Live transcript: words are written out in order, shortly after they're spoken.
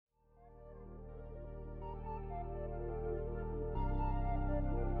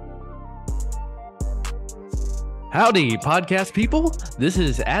Howdy, podcast people. This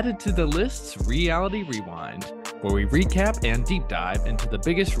is Added to the List's Reality Rewind, where we recap and deep dive into the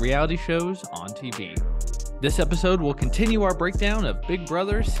biggest reality shows on TV. This episode will continue our breakdown of Big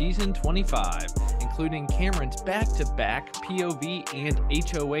Brother Season 25, including Cameron's back-to-back POV and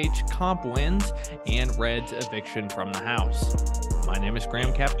HOH comp wins and Red's eviction from the house. My name is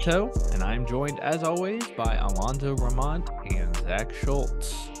Graham Capito, and I'm joined, as always, by Alonzo Ramont and Zach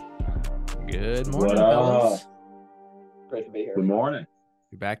Schultz. Good morning, fellas. Great to be here. Good morning.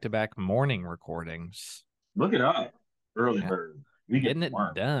 Back-to-back morning recordings. Look it up. Early bird. We Getting it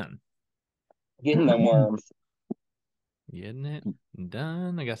worms. done. Getting them worms. Getting it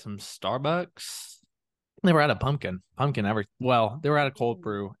done. I got some Starbucks. They were out of pumpkin. They were out of cold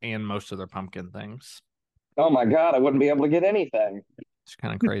brew and most of their pumpkin things. Oh my God, I wouldn't be able to get anything. It's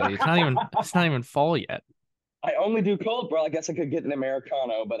kind of crazy. It's not even fall yet. I only do cold brew. I guess I could get an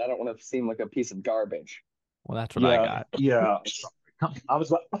Americano, but I don't want to seem like a piece of garbage. Well, that's what I got. Yeah. I was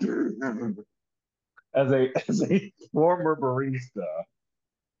like, as a former barista,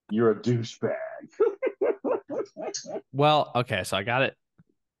 you're a douchebag. Well, okay, so I got it.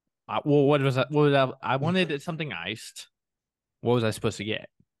 What was that? I wanted something iced. What was I supposed to get?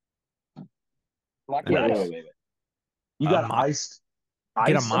 Macchiato. Wait. You got iced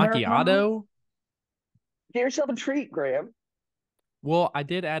get a macchiato? Americano? Get yourself a treat, Graham. Well, I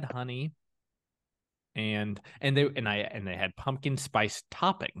did add honey, and they had pumpkin spice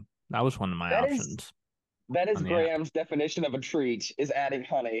topping. That was one of my options. That is Graham's definition of a treat: is adding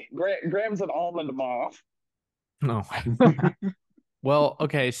honey. Graham's an almond moth. No. Well,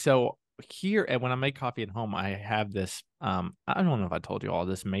 okay, so here, and when I make coffee at home, I have this. I don't know if I told you all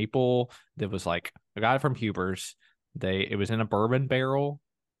this maple that was like I got it from Huber's. It was in a bourbon barrel.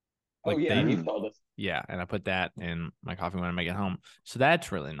 Like you told us. Yeah, and I put that in my coffee when I make it home. So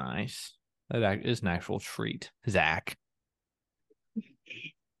that's really nice. That is an actual treat, Zach.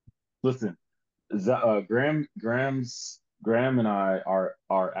 Listen, Graham and I our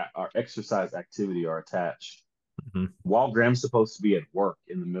exercise activity are attached. Mm-hmm. While Graham's supposed to be at work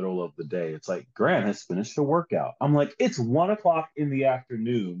in the middle of the day, it's like Graham has finished a workout. I'm like, it's 1:00 in the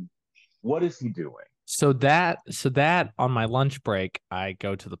afternoon. What is he doing? So that on my lunch break, I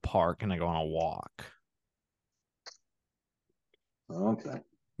go to the park and I go on a walk. Okay.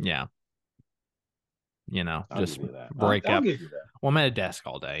 Yeah. I'll just give you that. break I'll up. give you that. Well, I'm at a desk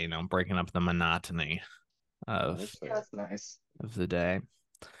all day, breaking up the monotony of That's nice. of the day.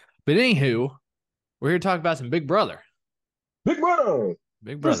 But anywho, we're here to talk about some Big Brother. Big Brother.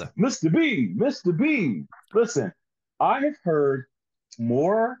 Mr. B. Listen, I have heard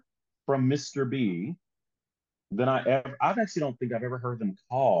more from Mr. B than I actually don't think I've ever heard them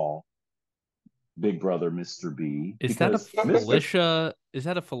call Big Brother Mr. B. Is that a Felicia? Is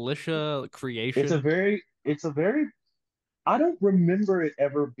that a Felicia creation? It's a very. I don't remember it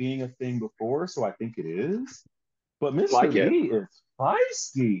ever being a thing before, so I think it is. But Mr. B is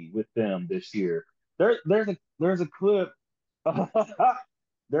feisty with them this year. There's a clip.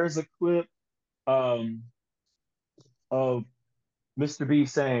 There's a clip of Mr. B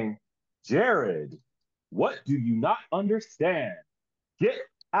saying, "Jared, what do you not understand? Get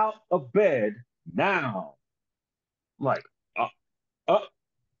out of bed now." Like,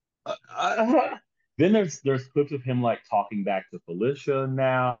 then there's clips of him like talking back to Felicia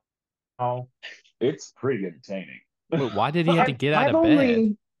now. It's pretty entertaining. Wait, why did he have to get out of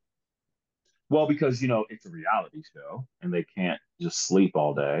bed? Well, because it's a reality show and they can't just sleep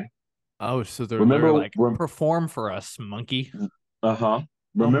all day. Oh, so they're like, perform for us, monkey. Uh-huh.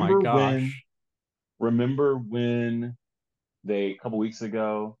 Remember oh my gosh. Remember when a couple weeks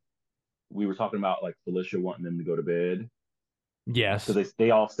ago we were talking about like Felicia wanting them to go to bed? Yes. Because they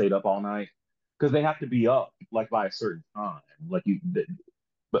all stayed up all night. Because they have to be up like by a certain time.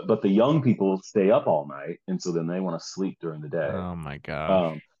 But the young people stay up all night, and so then they want to sleep during the day. Oh my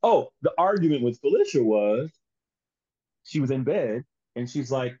gosh. The argument with Felicia was she was in bed and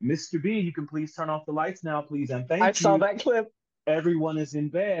she's like, "Mr. B, you can please turn off the lights now, please, and thank you." I saw that clip. Everyone is in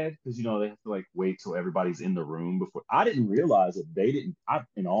bed because they have to like wait till everybody's in the room before. I didn't realize that they didn't.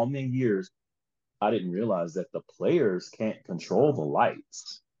 In all many years, I didn't realize that the players can't control the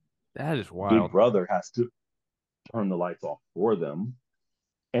lights. That is wild. Big Brother has to turn the lights off for them.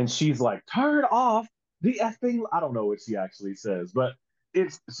 And she's like, "Turn off the effing." I don't know what she actually says, but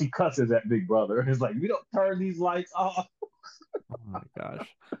she cusses at Big Brother. It's like, "We don't turn these lights off." Oh my gosh.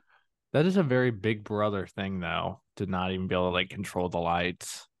 That is a very Big Brother thing, though, to not even be able to like control the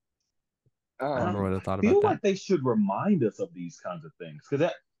lights. I never would have thought about that. I feel like they should remind us of these kinds of things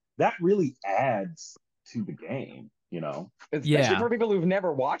because that really adds to the game, Especially for people who've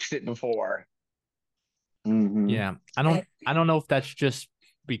never watched it before. Mm-hmm. Yeah. I don't know if that's just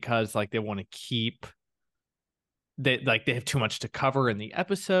because like they want to keep they have too much to cover in the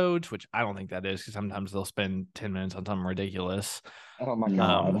episodes, which I don't think that is, because sometimes they'll spend 10 minutes on something ridiculous. Oh my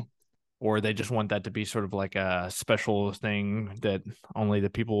God. Or they just want that to be sort of like a special thing that only the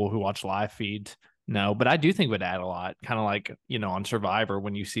people who watch live feeds know. But I do think it would add a lot, kind of like, on Survivor,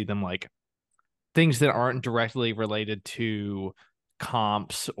 when you see them like things that aren't directly related to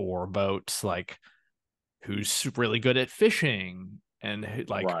comps or boats, like who's really good at fishing and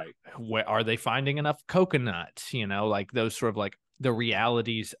like, Right. where are they finding enough coconuts, like those sort of like the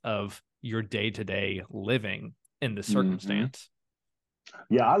realities of your day-to-day living in the circumstance.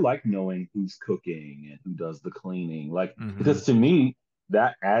 Yeah, I like knowing who's cooking and who does the cleaning. Like, Mm-hmm. because to me,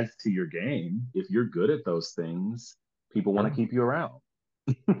 that adds to your game. If you're good at those things, people want to keep you around.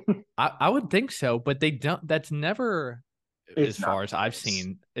 I would think so, but they don't. That's never, as It's far not as the I've case.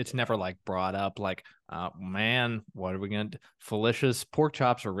 seen, it's never like brought up like, man, what are we going to do? Felicia's pork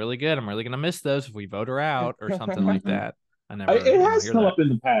chops are really good. I'm really going to miss those if we vote her out or something like Mhm. that. I never, It has hear come that. up in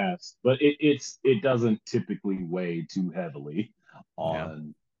the past, but it doesn't typically weigh too heavily Yeah.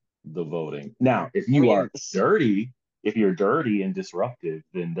 on the voting. Now, I mean, if you're dirty and disruptive,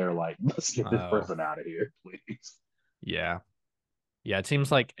 then they're like, let's get this Oh, person out of here, please. yeah. Yeah. It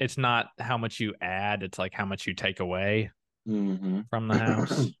seems like it's not how much you add, it's like how much you take away Mm-hmm. from the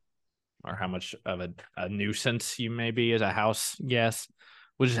house, or how much of a nuisance you may be as a house guest,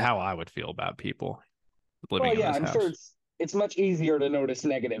 which is how I would feel about people living well, in yeah, this I'm sure house. it's much easier to notice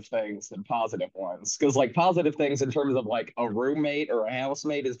negative things than positive ones. Because like positive things in terms of like a roommate or a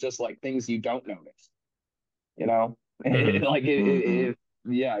housemate is just like things you don't notice. You know, Mm-hmm. like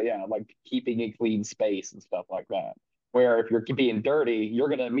Mm-hmm. yeah, like keeping a clean space and stuff like that. Where if you're being dirty, you're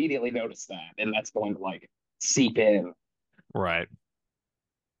gonna immediately notice that, and that's going to like seep in. Right.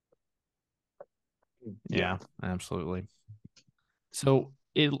 Yeah. Yeah, absolutely. So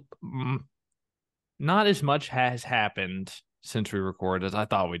not as much has happened since we recorded as I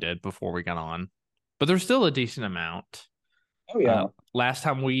thought we did before we got on, but there's still a decent amount. Oh yeah, Last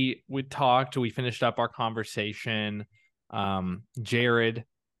time we talked, we finished up our conversation. Jared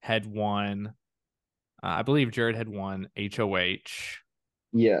had won. I believe Jared had won HOH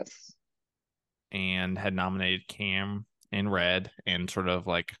yes. and had nominated Cam and Red and sort of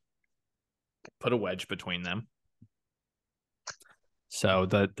like put a wedge between them. So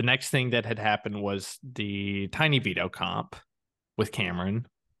the next thing that had happened was the tiny veto comp with Cameron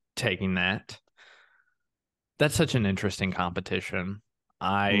taking that. That's such an interesting competition.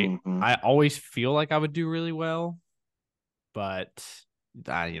 I Mm-hmm. I always feel like I would do really well, but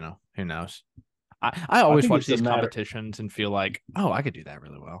who knows? I I always think watch it's a these matter. competitions and feel like, oh, I could do that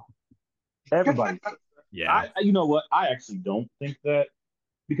really well. Everybody. Yeah. You know what? I actually don't think that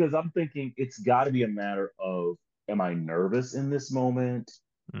because I'm thinking it's got to be a matter of, am I nervous in this moment?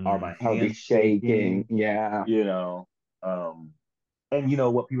 Are Mm, my I would be hands shaking. shaking? Yeah. You know, um, and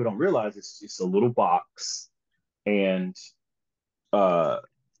what people don't realize is it's a little box, and uh,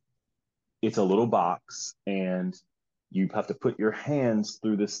 it's a little box, and you have to put your hands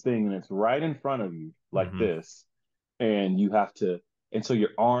through this thing, and it's right in front of you like hmm this, and you have to, and so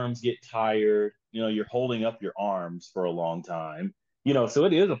your arms get tired. You're holding up your arms for a long time. So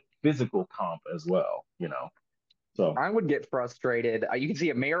it is a physical comp as well. So I would get frustrated. You can see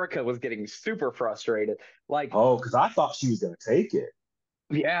America was getting super frustrated. Like, because I thought she was gonna take it.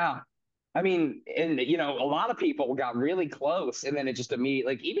 yeah, I mean, and a lot of people got really close, and then it just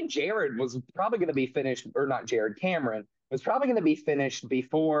immediately, like, even Jared was probably going to be finished, or not Jared, Cameron was probably going to be finished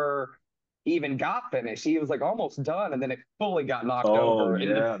before he even got finished. He was like almost done, and then it fully got knocked Oh over, and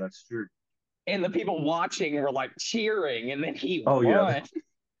yeah, that's true. the people watching were like cheering, and then he Oh yeah.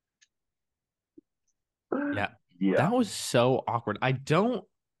 won. Yeah. Yeah. That was so awkward. I don't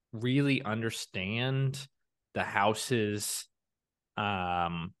really understand the house's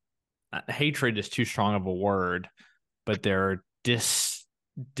um hatred is too strong of a word, but their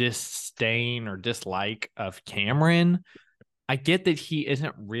disdain or dislike of Cameron. I get that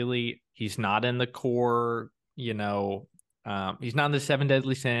he's not in the core, he's not in the seven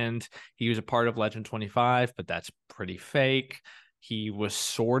deadly sins. He was a part of Legend 25, but that's pretty fake. He was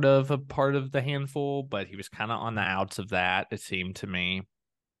sort of a part of the handful, but he was kind of on the outs of that, it seemed to me.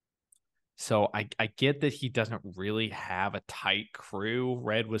 So I get that he doesn't really have a tight crew.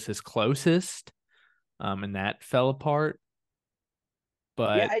 Red was his closest, and that fell apart.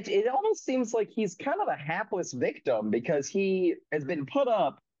 Yeah, But it almost seems like he's kind of a hapless victim because he has been put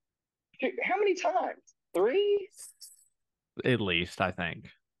up how many times? Three? at least I think.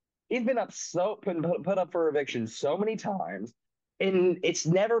 He's been up put up for eviction so many times, and it's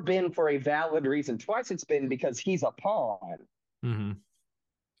never been for a valid reason. Twice it's been because he's a pawn. Mm-hmm.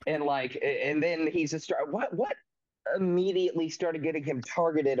 And like, and then he's just what immediately started getting him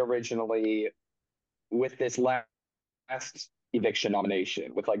targeted originally with this last eviction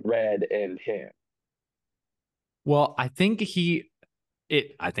nomination with like Red and him. Well, I think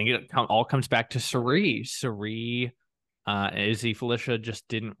it all comes back to Suri. Suri, Izzy, Felicia just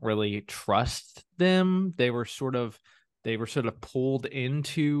didn't really trust them. They were sort of pulled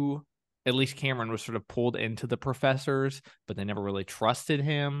into, at least Cameron was sort of pulled into the professors, but they never really trusted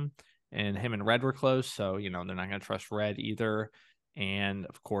him. And him and Red were close, so they're not going to trust Red either. And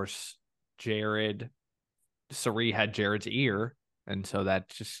of course, Suri had Jared's ear, and so that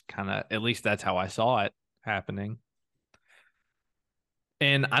just kind of, at least that's how I saw it happening.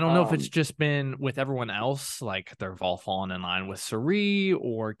 And I don't know if it's just been with everyone else, like they've all fallen in line with Suri,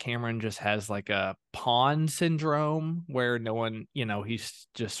 or Cameron just has like a pawn syndrome where no one, he's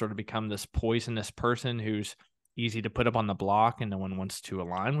just sort of become this poisonous person who's easy to put up on the block and no one wants to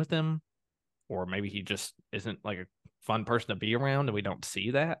align with him. Or maybe he just isn't like a fun person to be around and we don't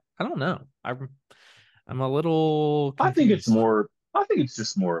see that. I don't know. I'm a little confused. I think it's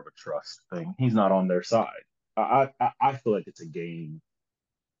just more of a trust thing. He's not on their side. I feel like it's a game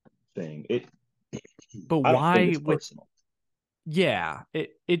thing. But I don't why think it's personal. Yeah,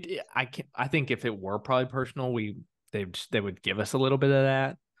 I think if it were probably personal, they would give us a little bit of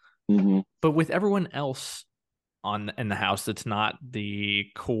that. Mm-hmm. But with everyone else in the house that's not the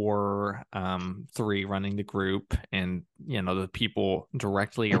core three running the group and the people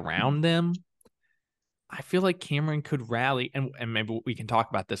directly around them, I feel like Cameron could rally, and maybe we can talk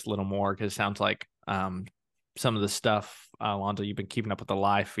about this a little more because it sounds like some of the stuff, Alonzo, you've been keeping up with the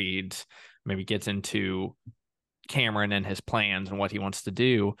live feeds, maybe gets into Cameron and his plans and what he wants to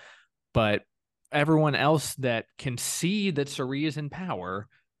do. But everyone else that can see that Suri is in power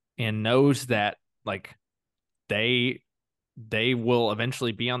and knows that like they will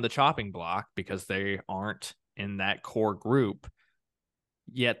eventually be on the chopping block because they aren't in that core group,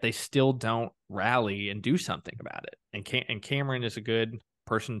 yet they still don't rally and do something about it. And Cameron is a good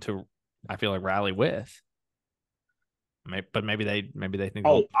person to, I feel like, rally with. But maybe they think.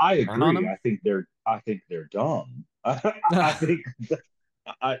 Oh, I agree. I think they're dumb. I think.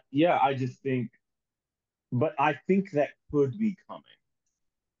 I just think. But I think that could be coming.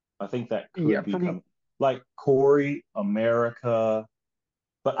 I think that could be coming. Like Corey, America,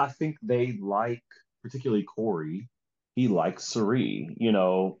 but I think they like, particularly Corey. He likes Suri.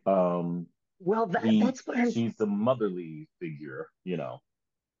 Well, that's what she's the motherly figure.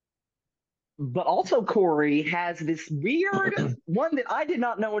 But also Corey has this weird one that I did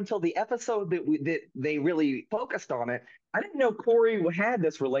not know until the episode that they really focused on it. I didn't know Corey had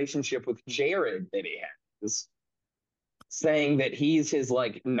this relationship with Jared that he has, saying that he's his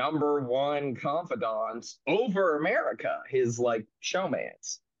like number one confidant over America, his like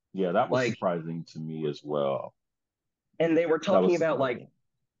showmance. Yeah, that was surprising to me as well. And they were talking about like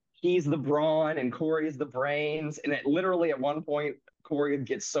he's the brawn and Corey is the brains, and it literally at one point Corey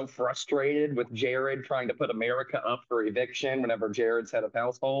gets so frustrated with Jared trying to put America up for eviction whenever Jared's head of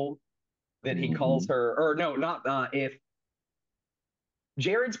household that he calls her, or no, not if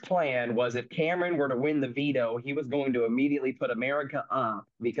Jared's plan was if Cameron were to win the veto, he was going to immediately put America up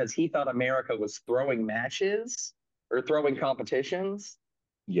because he thought America was throwing matches or throwing competitions.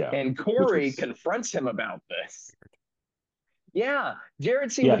 Yeah. And Corey confronts him about this. Yeah.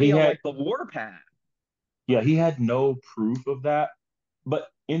 Jared seemed to be on like the warpath. Yeah, he had no proof of that. But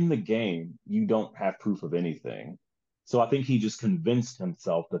in the game, you don't have proof of anything. So I think he just convinced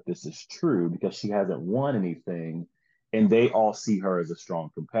himself that this is true because she hasn't won anything. And they all see her as a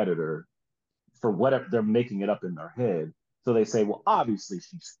strong competitor for whatever they're making it up in their head. So they say, well, obviously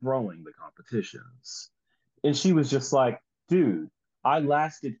she's throwing the competitions. And she was just like, dude, I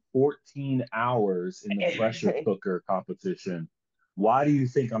lasted 14 hours in the pressure cooker competition. Why do you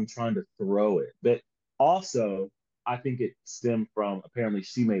think I'm trying to throw it? But also, I think it stemmed from apparently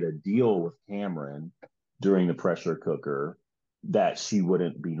she made a deal with Cameron during the pressure cooker that she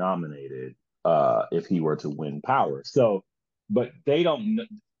wouldn't be nominated if he were to win power. So, but they don't.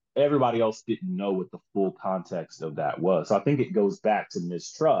 Everybody else didn't know what the full context of that was. So I think it goes back to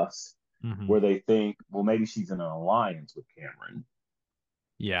mistrust, where they think, well, maybe she's in an alliance with Cameron.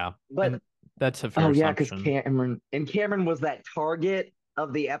 Yeah, but that's a fair assumption. because Cameron was that target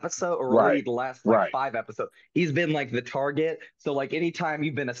of the episode, or really the last like 5 episodes. He's been like the target. So like anytime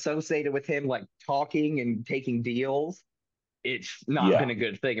you've been associated with him, like talking and taking deals, it's not been a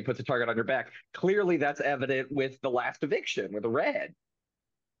good thing. It puts a target on your back. Clearly, that's evident with the last eviction with the Red.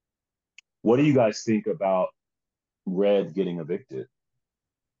 What do you guys think about Red getting evicted.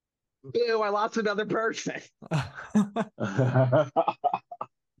 Boo, I lost another person.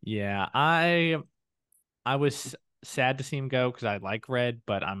 Yeah, I was sad to see him go because I like Red,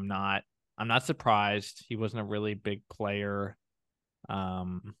 but I'm not surprised. He wasn't a really big player.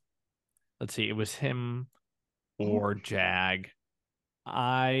 Um, let's see, it was him or Jag.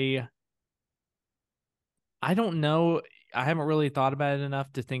 I I don't know. I haven't really thought about it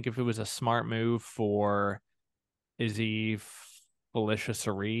enough to think if it was a smart move for Izzy, Felicia,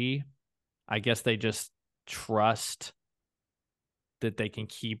 Sari. I guess they just trust that they can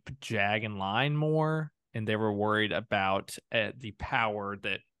keep Jag in line more, and they were worried about the power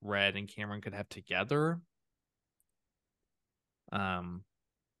that Red and Cameron could have together. Um,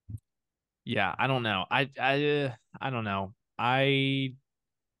 yeah, I don't know. I don't know. I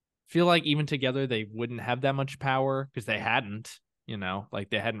feel like even together they wouldn't have that much power because they hadn't, like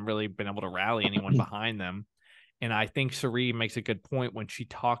they hadn't really been able to rally anyone behind them. And I think Sari makes a good point when she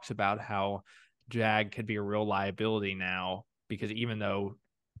talks about how Jag could be a real liability now because even though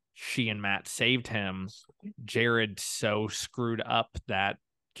she and Matt saved him, Jared so screwed up that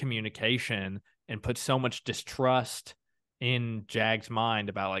communication and put so much distrust in Jag's mind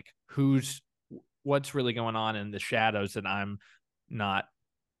about like what's really going on in the shadows that I'm not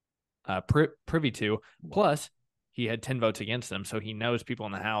privy to. Plus, he had 10 votes against him, so he knows people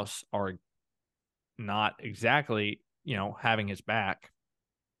in the House are not exactly, having his back.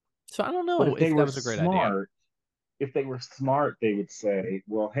 So I don't But know if they if that were was a great idea. smart, if they were smart, they would say,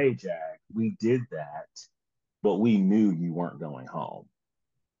 "Well, hey, Jag, we did that, but we knew you weren't going home."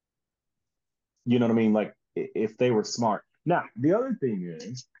 You know what I mean? Like if they were smart. Now, the other thing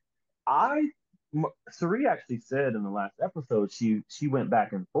is, I Sari actually said in the last episode she went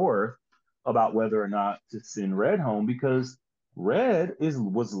back and forth about whether or not to send Red home because Red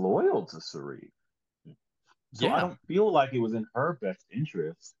was loyal to Sari. So I Yeah. don't feel like it was in her best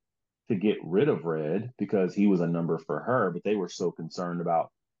interest to get rid of Red because he was a number for her, but they were so concerned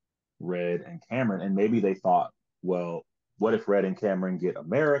about Red and Cameron. And maybe they thought, well, what if Red and Cameron get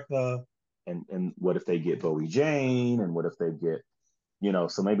America? And what if they get Bowie Jane? And what if they get,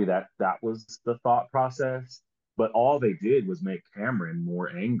 so maybe that was the thought process. But all they did was make Cameron more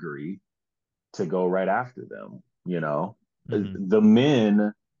angry to go right after them. Mm-hmm. The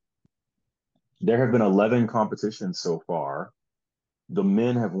men, there have been 11 competitions so far. The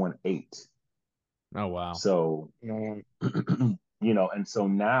men have won 8. Oh wow. So, and so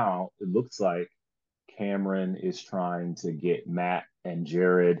now it looks like Cameron is trying to get Matt and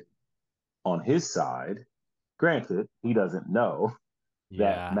Jared on his side. Granted, he doesn't know that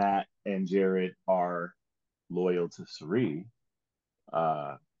Yeah. Matt and Jared are loyal to Sari.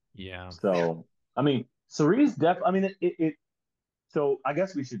 Uh, Yeah. so, I mean, Sari's I mean, so I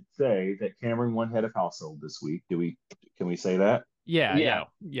guess we should say that Cameron won head of household this week. Can we say that? Yeah. Yeah. Yeah.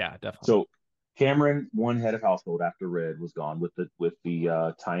 Yeah. Definitely. So Cameron won head of household after Red was gone with the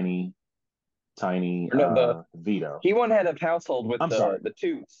tiny Or no, veto. he won head of household with I'm sorry. the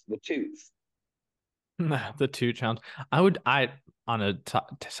tooth. The two challenge. I on a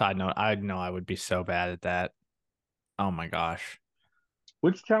side note, I know I would be so bad at that. Oh my gosh.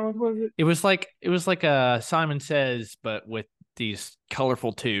 Which challenge was it? It was like a Simon Says, but with these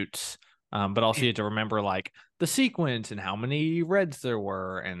colorful toots. But also you had to remember like the sequence and how many reds there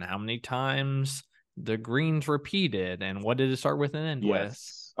were and how many times the greens repeated and what did it start with and end with.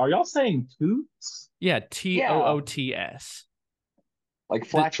 Yes. Are y'all saying toots? Yeah, TOOTS. Like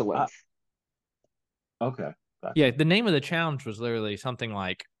flatulence. Okay. Gotcha. Yeah, the name of the challenge was literally something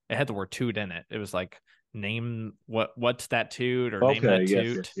like it had the word toot in it. It was like name what's that toot or name that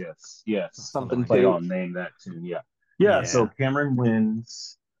toot. Yes. Something like Play that. on name that tune. Yeah. Yeah. So Yeah. Cameron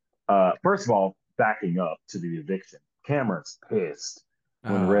wins. First of all, backing up to the eviction, Cameron's pissed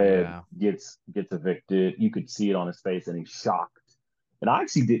when Oh Red yeah. gets evicted. You could see it on his face, and he's shocked. And I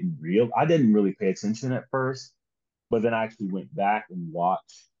didn't really pay attention at first, but then I actually went back and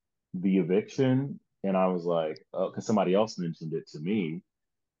watched the eviction, and I was like, oh, because somebody else mentioned it to me,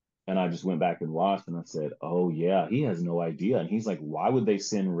 and I just went back and watched, and I said, oh yeah, he has no idea. And he's like, why would they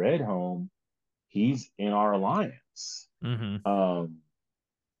send Red home? He's in our alliance. Mm-hmm. Um,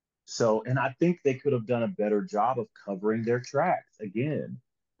 so, and I think they could have done a better job of covering their tracks. Again,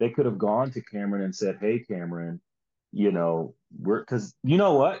 they could have gone to Cameron and said, hey, Cameron, because you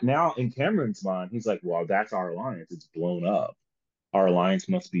know what? Now, in Cameron's mind, he's like, well, that's our alliance. It's blown up. Our alliance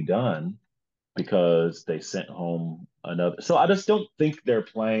must be done because they sent home another. So I just don't think they're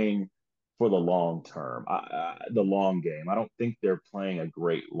playing for the long term, the long game. I don't think they're playing a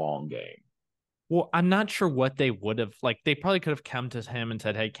great long game. Well, I'm not sure what they would have like. They probably could have come to him and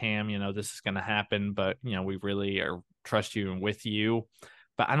said, "Hey, Cam, this is going to happen, but we really are trust you and with you."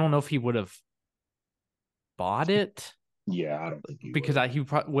 But I don't know if he would have bought it. Yeah, I don't think he because would. he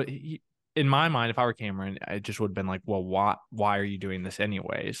probably in my mind, if I were Cameron, I just would have been like, "Well, why are you doing this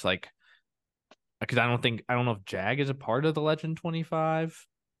anyways?" Like, because I don't know if Jag is a part of the Legend 25.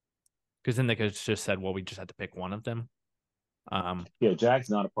 Because then they could have just said, "Well, we just had to pick one of them." Yeah, Jag's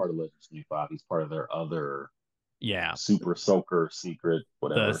not a part of Legends 25. He's part of their other Yeah, super soaker secret, the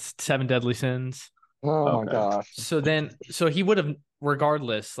whatever. seven deadly sins. Oh my Okay. gosh. So he would have,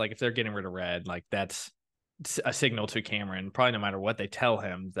 regardless, like if they're getting rid of Red, like that's a signal to Cameron, probably no matter what they tell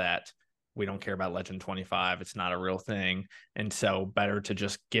him, that we don't care about Legend 25. It's not a real thing. And so better to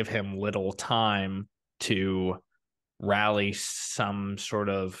just give him little time to rally some sort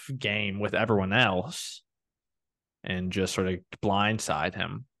of game with everyone else and just sort of blindside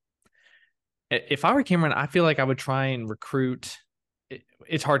him. If I were Cameron, I feel like I would try and recruit.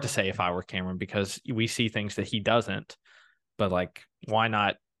 It's hard to say if I were Cameron because we see things that he doesn't, but like, why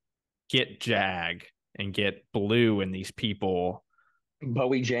not get Jag and get Blue and these people?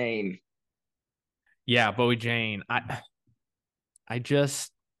 Bowie Jane. Yeah, Bowie Jane. I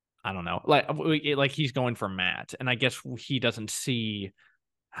just, I don't know. Like he's going for Matt, and I guess he doesn't see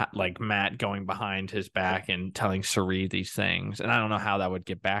like Matt going behind his back and telling Suri these things, and I don't know how that would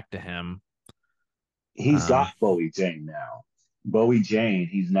get back to him. He's got Bowie Jane now. Bowie Jane,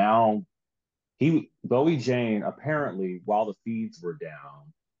 Bowie Jane apparently while the feeds were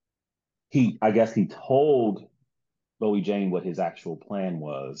down, I guess he told Bowie Jane what his actual plan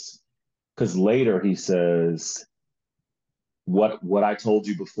was. Because later he says, what I told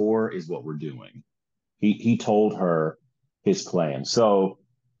you before is what we're doing. He told her his plan. So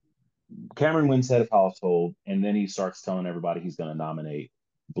Cameron wins head of household, and then he starts telling everybody he's going to nominate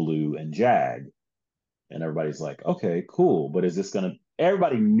Blue and Jag. And everybody's like, okay, cool. But is this going to,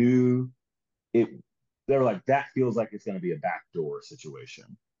 everybody knew it. They were like, that feels like it's going to be a backdoor situation.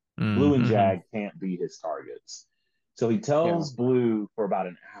 Blue and mm-hmm. Jag can't be his targets. So he tells Blue for about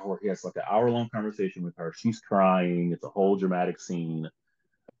an hour. He has like an hour-long conversation with her. She's crying. It's a whole dramatic scene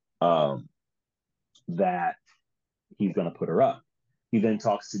that he's going to put her up. He then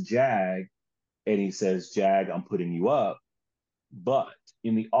talks to Jag and he says, Jag, I'm putting you up. But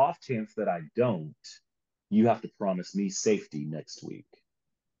in the off chance that I don't, you have to promise me safety next week.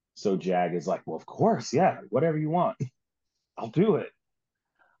 So Jag is like, well, of course, yeah, whatever you want, I'll do it.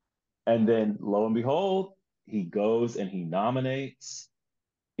 And then lo and behold, he goes and he nominates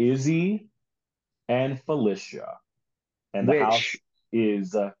Izzy and Felicia. And the house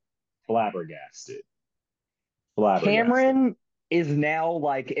is flabbergasted. Cameron is now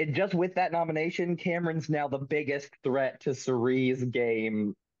like it just with that nomination, Cameron's now the biggest threat to Suri's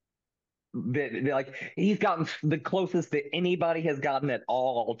game. Like he's gotten the closest that anybody has gotten at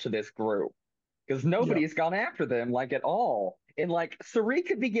all to this group. Because nobody's gone after them like at all. And like Suri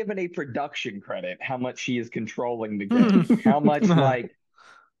could be given a production credit how much she is controlling the game. How much like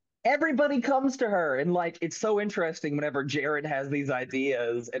everybody comes to her and like it's so interesting whenever Jared has these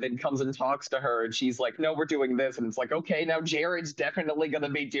ideas and then comes and talks to her and she's like, no, we're doing this, and it's like, okay, now Jared's definitely going to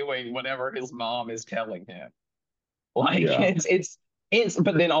be doing whatever his mom is telling him. Like it's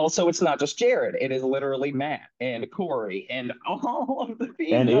but then also it's not just Jared, it is literally Matt and Corey and all of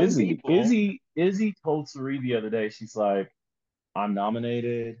the and Izzy people. Izzy told Suri the other day, she's like, I'm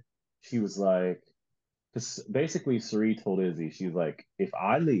nominated. She was like, because basically Suri told Izzy, she's like, if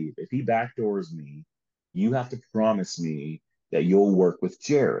I leave, if he backdoors me, you have to promise me that you'll work with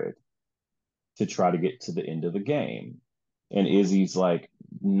Jared to try to get to the end of the game. And Izzy's like,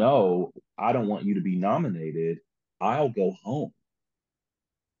 no, I don't want you to be nominated. I'll go home.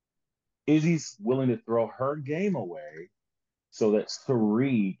 Izzy's willing to throw her game away so that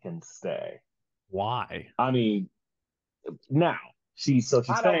Suri can stay. Why? I mean, now she's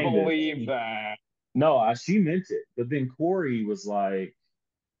I don't believe that. No, she meant it. But then Corey was like,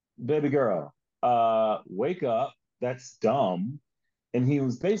 baby girl, wake up. That's dumb. And he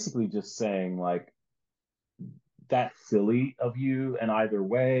was basically just saying, like, that's silly of you. And either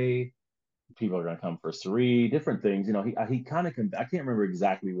way, people are going to come for Suri, different things. He kind of, I can't remember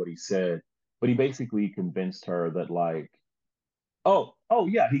exactly what he said, but he basically convinced her that, like, oh,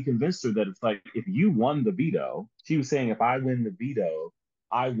 yeah, he convinced her that it's like, if you won the veto, she was saying, if I win the veto,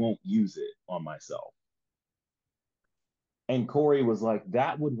 I won't use it on myself. And Corey was like,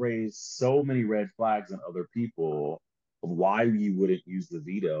 that would raise so many red flags on other people of why you wouldn't use the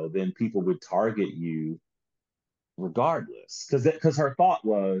veto. Then people would target you regardless. Because her thought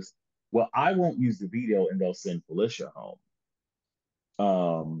was, well, I won't use the veto and they'll send Felicia home.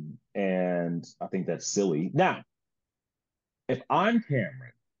 And I think that's silly. Now, if I'm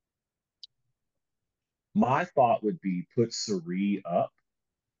Cameron, my thought would be put Cirie up,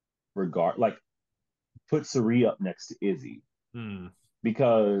 put Cirie up next to Izzy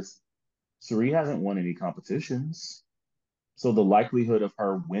because Cirie hasn't won any competitions. So the likelihood of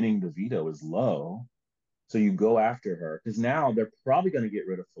her winning the veto is low. So you go after her because now they're probably going to get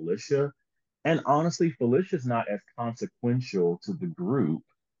rid of Felicia. And honestly, Felicia's not as consequential to the group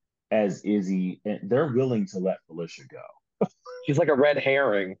as Izzy. And they're willing to let Felicia go. She's like a red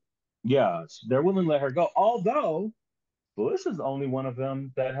herring. Yeah, they're willing to let her go. Although Felicia's the only one of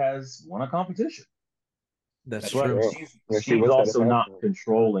them that has won a competition. That's but true. She's also not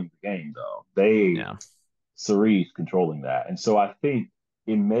controlling the game, though. Cirie's controlling that. And so I think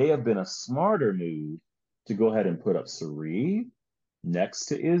it may have been a smarter move to go ahead and put up Cirie next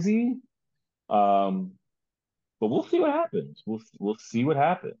to Izzy. But we'll see what happens. We'll see what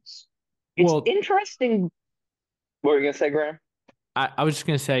happens. It's interesting. What were you gonna say, Graham? I was just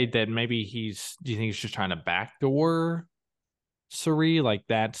gonna say that maybe do you think he's just trying to backdoor Cirie? Like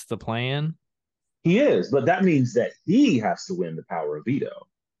that's the plan? He is, but that means that he has to win the power of veto.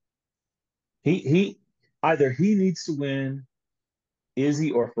 He either he needs to win,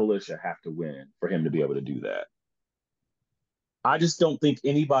 Izzy or Felicia have to win for him to be able to do that. I just don't think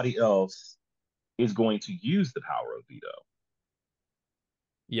anybody else is going to use the power of veto.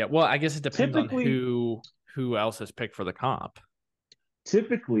 Yeah, well, I guess it depends on who else is picked for the comp.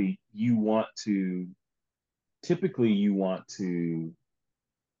 Typically, you want to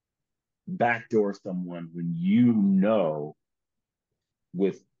backdoor someone when you know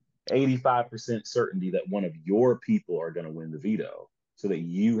with 85% certainty that one of your people are going to win the veto so that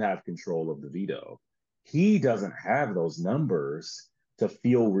you have control of the veto. He doesn't have those numbers to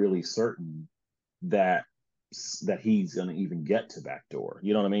feel really certain that he's going to even get to backdoor.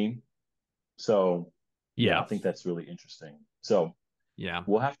 You know what I mean? So, yeah, I think that's really interesting. So, yeah,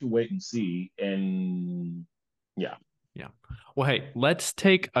 we'll have to wait and see. And yeah. Well, hey, let's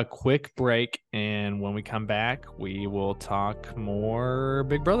take a quick break. And when we come back, we will talk more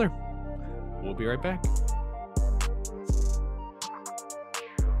Big Brother. We'll be right back.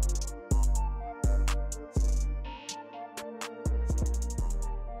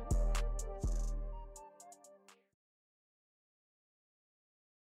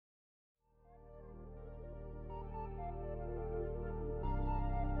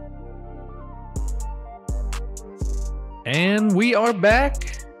 And we are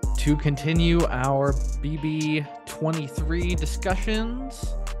back to continue our BB23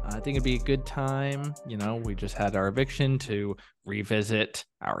 discussions. I think it'd be a good time. We just had our eviction to revisit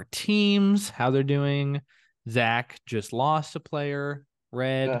our teams, how they're doing. Zach just lost a player,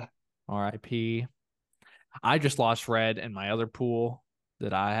 Red, RIP. I just lost Red in my other pool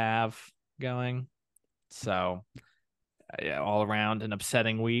that I have going. So, yeah, all around an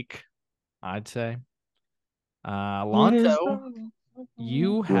upsetting week, I'd say. Lonzo,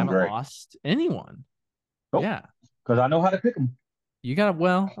 you haven't lost anyone. Nope. Yeah, because I know how to pick them. You got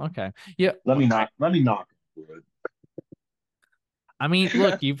okay. Yeah. Let me knock. I mean,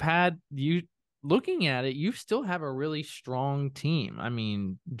 look, looking at it, you still have a really strong team. I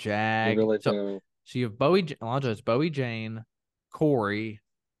mean, Jag. Really so you have Alonzo has Bowie, Jane, Corey,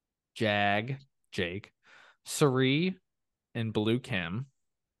 Jag, Jake, Cirie, and Blue Kim.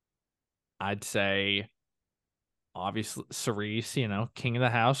 I'd say, obviously, Cirie, king of the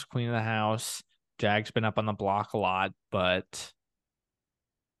house, queen of the house. Jag's been up on the block a lot, but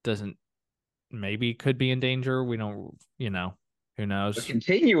could be in danger. We don't, who knows? But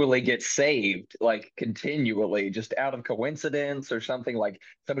continually gets saved, like continually, just out of coincidence or something. Like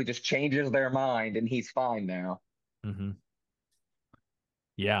somebody just changes their mind and he's fine now. Mm-hmm.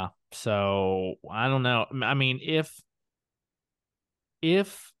 Yeah. So I don't know. I mean,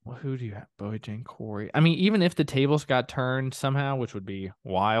 who do you have? Bowie, Jane, Corey. I mean, even if the tables got turned somehow, which would be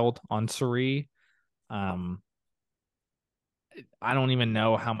wild on Cirie, I don't even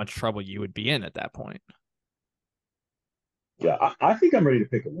know how much trouble you would be in at that point. Yeah, I think I'm ready to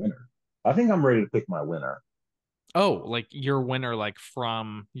pick a winner. I think I'm ready to pick my winner. Oh, like your winner, like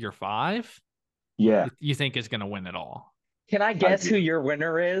from your 5? Yeah. You think is going to win it all? Can I guess who your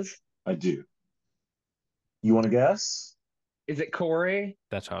winner is? I do. You want to guess? Is it Corey?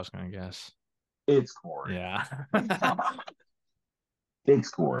 That's how I was going to guess. It's Corey. Yeah. It's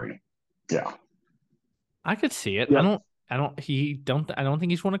Corey. Yeah. I could see it. Yeah. I don't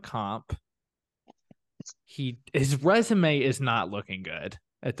think he's won a comp. His resume is not looking good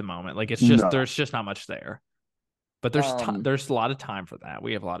at the moment. Like there's just not much there. But there's a lot of time for that.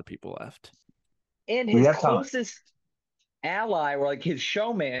 We have a lot of people left. And his ally or like his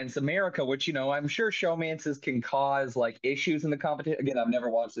showmance, America, which, I'm sure showmances can cause like issues in the competition. Again, I've never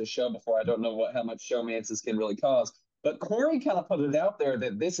watched this show before. I don't know how much showmances can really cause. But Corey kind of put it out there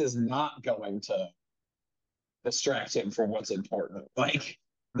that this is not going to distract him from what's important. Like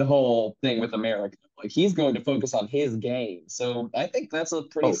the whole thing with America. Like he's going to focus on his game. So I think that's a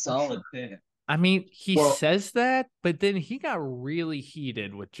pretty solid thing. I mean, he says that, but then he got really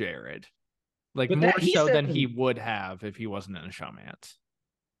heated with Jared. Like more so than he would have if he wasn't in a showmance.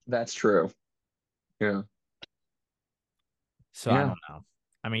 That's true. Yeah. So I don't know.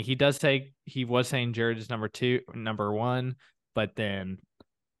 I mean, he was saying Jared is number one, but then,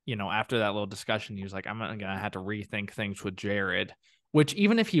 after that little discussion, he was like, I'm gonna have to rethink things with Jared. Which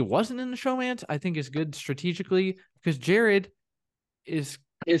even if he wasn't in the showmance, I think is good strategically because Jared is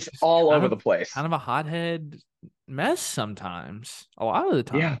all over the place. Kind of a hothead mess sometimes. A lot of the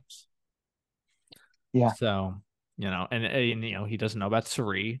times. Yeah. So, and he doesn't know about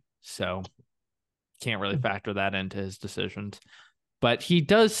Suri, so can't really factor that into his decisions. But he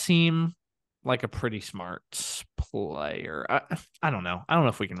does seem like a pretty smart player. I don't know. I don't know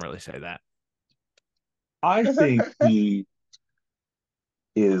if we can really say that. I think he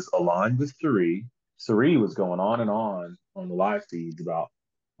is aligned with Suri. Suri was going on the live feeds about,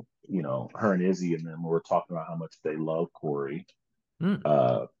 her and Izzy, and then we were talking about how much they love Corey.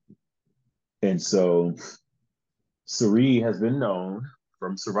 And so Suri has been known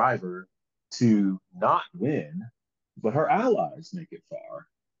from Survivor to not win, but her allies make it far.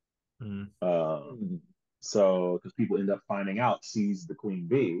 So, because people end up finding out she's the queen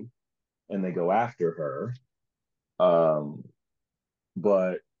bee, and they go after her.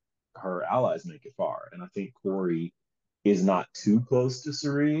 But her allies make it far, and I think Corey is not too close to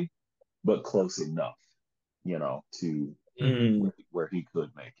Suri, but close enough, to where he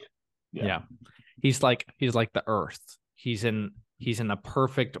could make it. Yeah. He's like the Earth. He's in a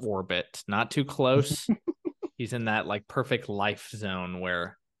perfect orbit, not too close. He's in that like perfect life zone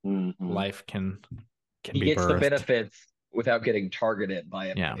where life can he be gets birthed. The benefits without getting targeted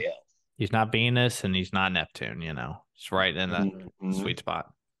by everybody else. He's not Venus and he's not Neptune, It's right in that sweet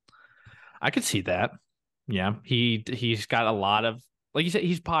spot. I could see that. Yeah. He's got a lot of, like you said,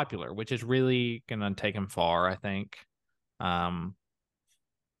 he's popular, which is really gonna take him far, I think.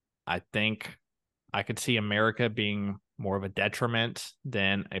 I think I could see America being more of a detriment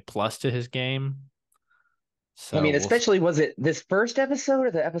than a plus to his game. So I mean, especially was it this first episode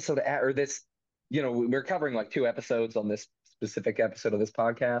or the episode or this, we're covering like 2 episodes on this specific episode of this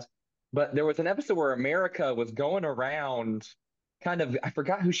podcast, but there was an episode where America was going around kind of, I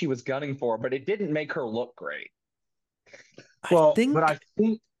forgot who she was gunning for, but it didn't make her look great. Well, but I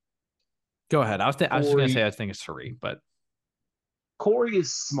think. Go ahead. I was just going to say, I think it's Suri, but. Corey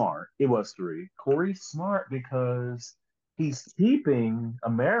is smart. It was Suri. Corey's smart because he's keeping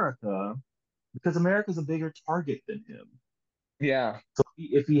America because America's a bigger target than him. Yeah. So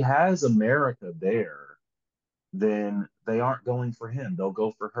if he has America there, then they aren't going for him. They'll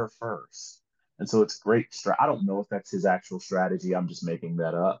go for her first. And so it's great. I don't know if that's his actual strategy. I'm just making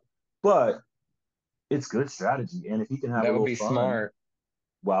that up. But it's good strategy. And if he can have a little fun smart.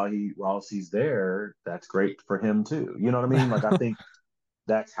 while she's there, that's great for him too. You know what I mean? Like I think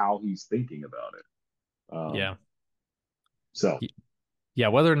that's how he's thinking about it. Yeah. So. Yeah,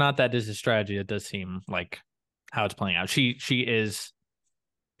 whether or not that is a strategy, it does seem like how it's playing out. She is.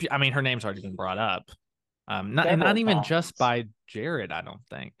 I mean, her name's already been brought up. Not even just by Jared, I don't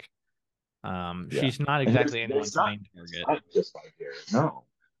think. She's not exactly anyone's main target. Not just by Jared, no.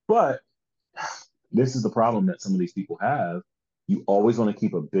 But this is the problem that some of these people have. You always want to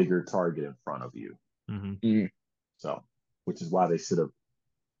keep a bigger target in front of you. So, which is why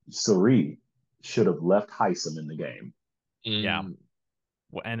Suri should have left Heisem in the game. Yeah.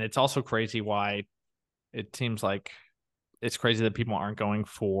 And it's also crazy why it seems like it's crazy that people aren't going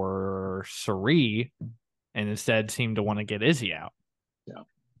for Suri and instead seem to want to get Izzy out. Yeah.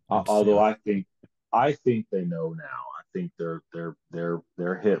 Although I think they know now. I think they're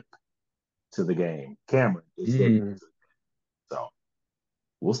hip to the game. Cameron is hip to the game. So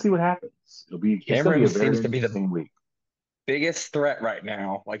we'll see what happens. Cameron it's gonna be a very seems to be interesting week. Biggest threat right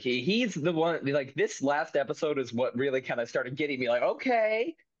now. Like he's the one, like this last episode is what really kind of started getting me like,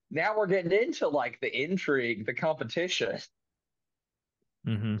 okay, now we're getting into like the intrigue, the competition.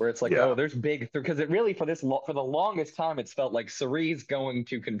 Where it's like, oh, there's big, because it really for the longest time it's felt like Suri's going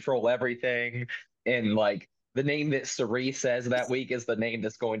to control everything, and like the name that Suri says that week is the name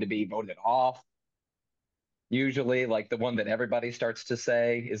that's going to be voted off. Usually, like the one that everybody starts to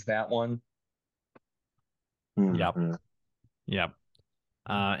say is that one. Yep.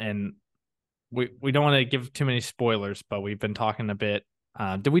 And we don't want to give too many spoilers, but we've been talking a bit.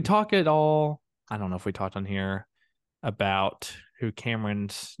 Did we talk at all? I don't know if we talked on here about who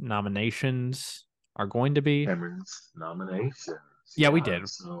Cameron's nominations are going to be. Cameron's nominations. Yeah, we did.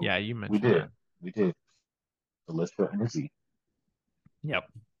 So Yeah, you we mentioned did. that. We did. The list for energy. Yep.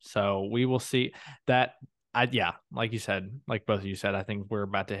 So we will see that. Yeah, like you said, like both of you said, I think we're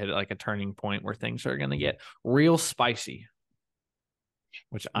about to hit like a turning point where things are going to get real spicy,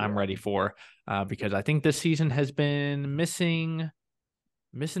 which I'm ready for, because I think this season has been missing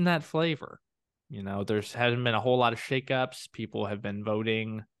that flavor. You know, there's hasn't been a whole lot of shakeups. People have been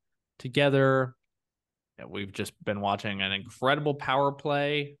voting together. We've just been watching an incredible power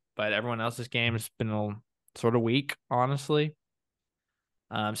play, but everyone else's game has been sort of weak, honestly.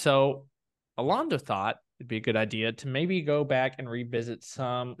 So Alonso thought it'd be a good idea to maybe go back and revisit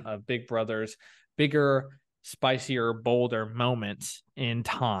some of Big Brother's bigger, spicier, bolder moments in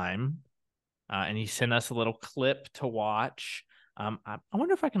time. And he sent us a little clip to watch. I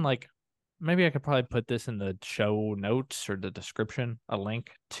wonder if I can maybe I could probably put this in the show notes or the description, a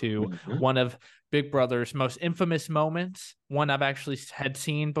link to one of Big Brother's most infamous moments. One I've actually had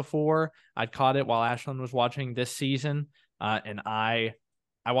seen before. I'd caught it while Ashlyn was watching this season. And I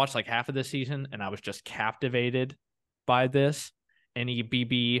watched like half of this season and I was just captivated by this. Any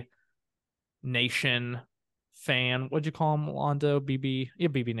BB Nation fan, what'd you call him, Londo? BB? Yeah,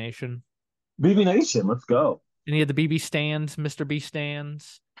 BB Nation. BB Nation, let's go. Any of the BB stands, Mr. B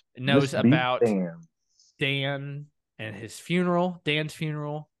stands, knows Mr. B about stands. Dan and his funeral, Dan's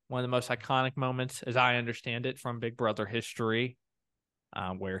funeral, one of the most iconic moments, as I understand it, from Big Brother history,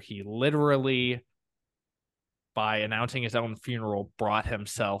 where he literally, by announcing his own funeral, brought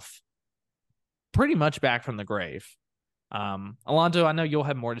himself pretty much back from the grave. Alonso, I know you'll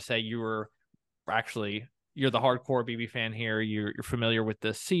have more to say. You're the hardcore BB fan here. You're familiar with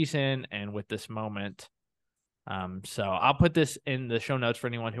this season and with this moment. So I'll put this in the show notes for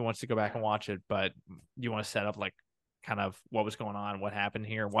anyone who wants to go back and watch it, but you want to set up like kind of what was going on, what happened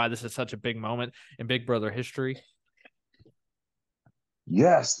here, why this is such a big moment in Big Brother history.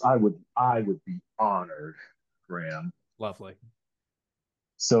 Yes, I would be honored, Graham. Lovely.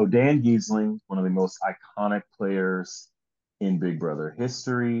 So Dan Giesling, one of the most iconic players in Big Brother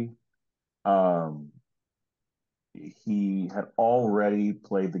history. He had already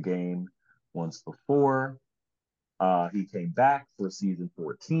played the game once before. He came back for season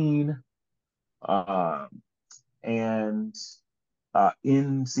 14. And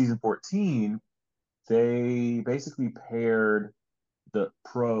in season 14, they basically paired the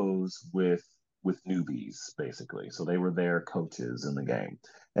pros with newbies, basically. So they were their coaches in the game.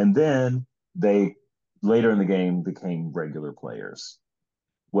 And then they later in the game became regular players.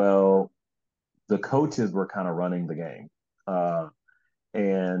 Well, the coaches were kind of running the game.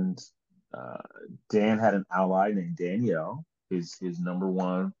 And Dan had an ally named Danielle, his number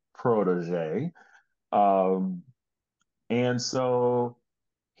one protege. And so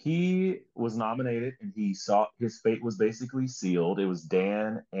he was nominated and he saw his fate was basically sealed. It was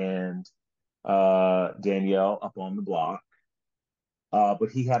Dan and Danielle up on the block. But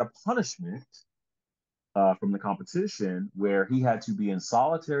he had a punishment from the competition where he had to be in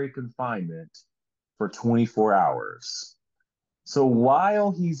solitary confinement for 24 hours. So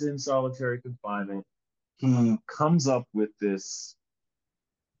while he's in solitary confinement, he comes up with this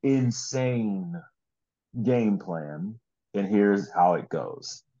insane game plan. And here's how it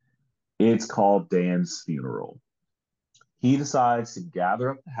goes. It's called Dan's funeral. He decides to gather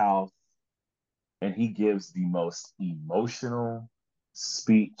up the house and he gives the most emotional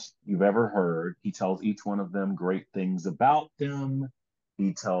speech you've ever heard. He tells each one of them great things about them.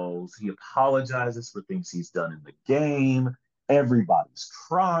 He apologizes for things he's done in the game. Everybody's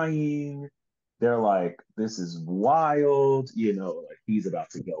crying. They're like, this is wild. Like he's about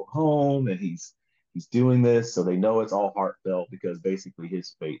to go home and he's doing this. So they know it's all heartfelt because basically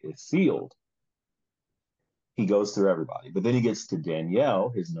his fate is sealed. He goes through everybody, but then he gets to Danielle,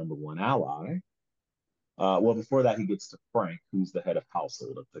 his number one ally. Well, before that, he gets to Frank, who's the head of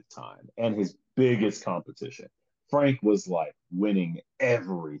household at the time, and his biggest competition. Frank was like winning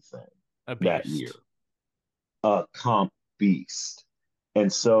everything that year, a comp beast.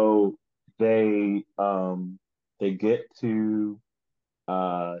 And so they get to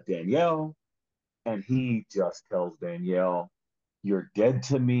Danielle, and he just tells Danielle, "You're dead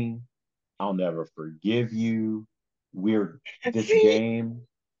to me. I'll never forgive you. This game."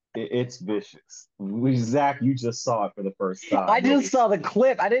 It's vicious. Zach, you just saw it for the first time. I just saw the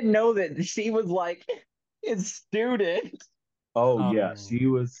clip. I didn't know that she was like his student. Oh, yeah. She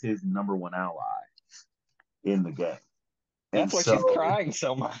was his number one ally in the game. That's why she's crying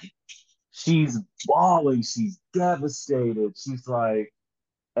so much. she's bawling, she's devastated. She's like,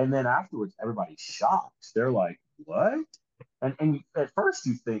 and then afterwards, everybody's shocked. They're like, what? And at first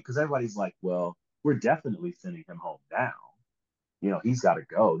you think, because everybody's like, well, we're definitely sending him home now. He's got to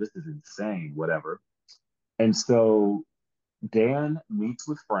go. This is insane, whatever. And so Dan meets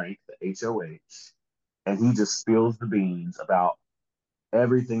with Frank, the HOH, and he just spills the beans about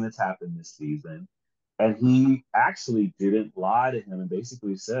everything that's happened this season. And he actually didn't lie to him and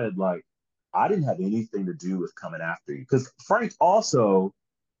basically said, like, I didn't have anything to do with coming after you. Because Frank also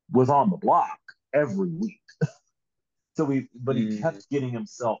was on the block every week. But he kept getting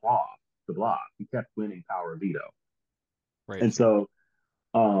himself off the block. He kept winning power veto. Right. And so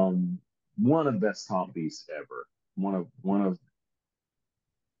one of the best comp beasts ever. One of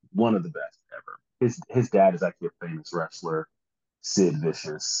the best ever. His dad is actually a famous wrestler, Sid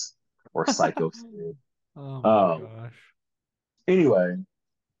Vicious or Psycho Sid. Oh my gosh. Anyway,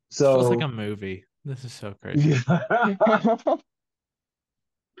 so it feels like a movie. This is so crazy. Yeah.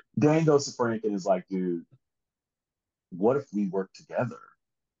 Dan goes to Frank and is like, dude, what if we work together?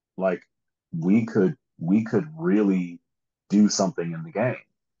 Like, we could really do something in the game.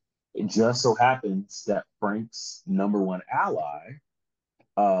 It just so happens that Frank's number one ally,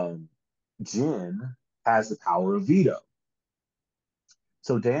 Jen, has the power of veto.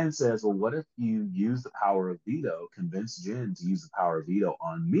 So Dan says, well, what if you use the power of veto, convince Jen to use the power of veto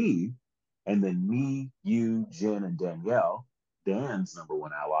on me, and then me, you, Jen, and Danielle, Dan's number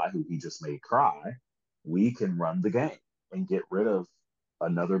one ally, who he just made cry, we can run the game and get rid of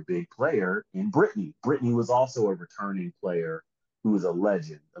another big player in Brittany. Brittany was also a returning player who was a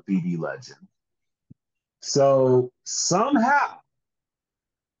legend, a BB legend. So somehow,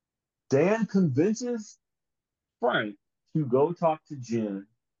 Dan convinces Frank to go talk to Jen,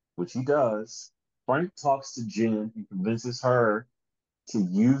 which he does. Frank talks to Jen and convinces her to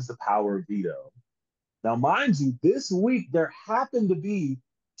use the power of veto. Now, mind you, this week there happened to be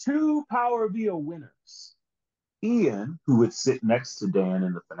two power veto winners. Ian, who would sit next to Dan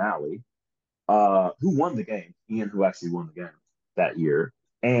in the finale, who won the game. Ian, who actually won the game that year,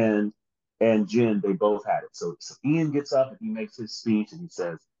 and Jen, they both had it. So Ian gets up and he makes his speech and he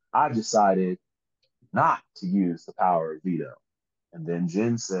says, "I've decided not to use the power of veto." And then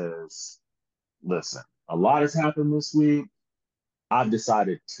Jen says, listen, a lot has happened this week. I've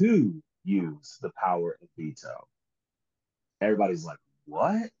decided to use the power of veto. Everybody's like,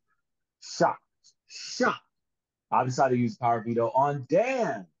 what? Shocked. I decided to use the power of veto on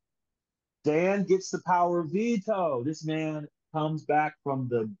Dan. Dan gets the power of veto. This man comes back from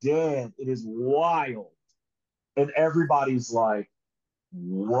the dead. It is wild. And everybody's like,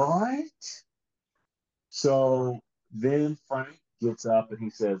 what? So then Frank gets up and he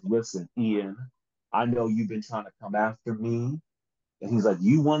says, listen, Ian, I know you've been trying to come after me. And he's like,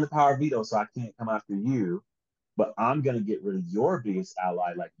 you won the power veto, so I can't come after you. But I'm going to get rid of your biggest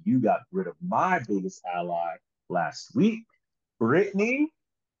ally like you got rid of my biggest ally last week. Brittany,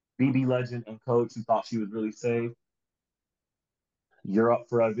 BB legend and coach who thought she was really safe, you're up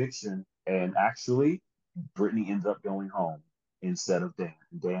for eviction. And actually, Brittany ends up going home instead of Dan.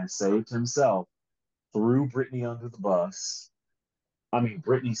 Dan saved himself, threw Brittany under the bus. I mean,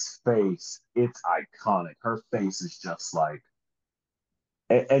 Brittany's face, it's iconic. Her face is just like,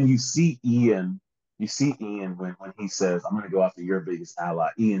 and you see Ian when he says, I'm going to go after your biggest ally.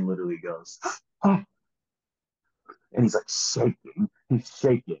 Ian literally goes, oh, and he's like shaking. He's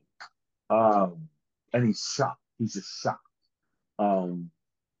shaking. And he's shocked. He's just shocked.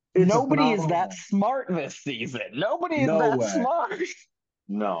 Nobody is that smart this season. Nobody is that smart.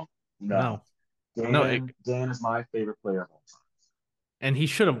 No. Dan is my favorite player of all time. And he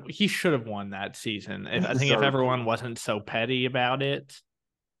should have won that season. I think if everyone wasn't so petty about it.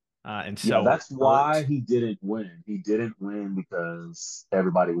 And so that's why he didn't win. He didn't win because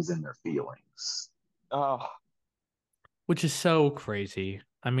everybody was in their feelings. Oh, which is so crazy.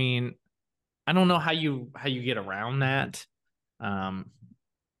 I mean, I don't know how you get around that.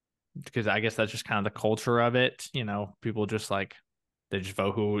 Because I guess that's just kind of the culture of it. People just like, they just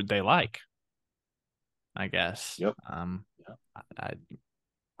vote who they like, I guess. Yep.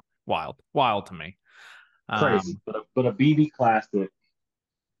 Wild to me. Crazy, but a BB classic.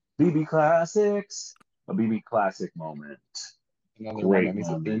 BB classics, a BB classic moment. Great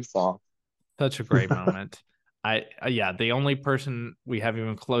moment. Such a great moment. The only person we have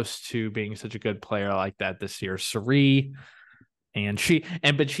even close to being such a good player like that this year, Sari,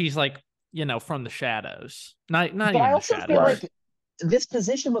 but she's like, from the shadows, not even in the shadows. Feel like this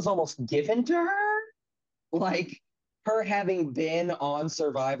position was almost given to her, like her having been on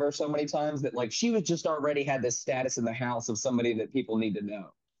Survivor so many times that like she was just already had this status in the house of somebody that people need to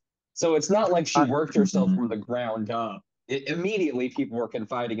know. So it's not like she worked herself Mhm. from the ground up. Immediately, people were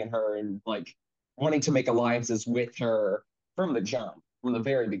confiding in her and like wanting to make alliances with her from the jump, from the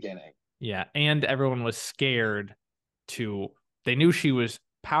very beginning. Yeah, and everyone was scared to. They knew she was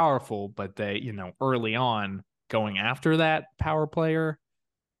powerful, but they, early on going after that power player,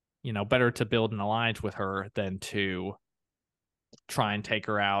 better to build an alliance with her than to try and take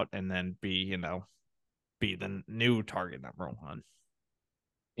her out and then be the new target number one.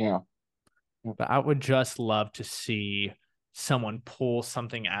 Yeah. But I would just love to see someone pull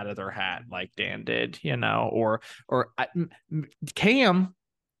something out of their hat like Dan did, or Cam.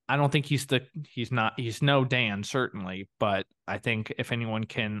 I don't think he's no Dan certainly, but I think if anyone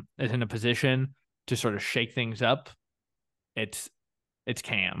is in a position to sort of shake things up, it's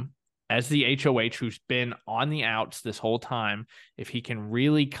Cam as the HOH who's been on the outs this whole time. If he can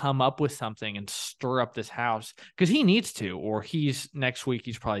really come up with something and stir up this house, because he needs to, or next week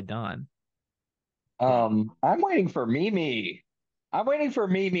he's probably done. I'm waiting for Mimi. I'm waiting for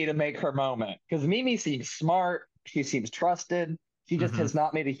Mimi to make her moment because Mimi seems smart. She seems trusted. She just has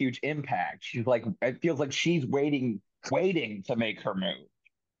not made a huge impact. She's like, it feels like she's waiting to make her move.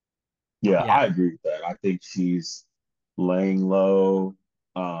 Yeah, I agree with that. I think she's laying low.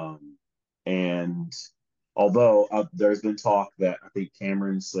 And although there's been talk that I think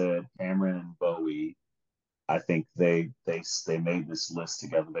Cameron and Bowie, I think they made this list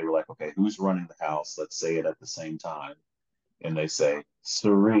together. They were like, okay, who's running the house? Let's say it at the same time. And they say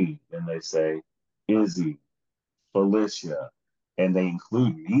Serene, and they say Izzy, Felicia, and they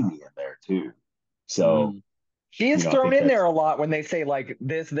include Mimi in there too. So, She is I thrown think in there that's a lot when they say like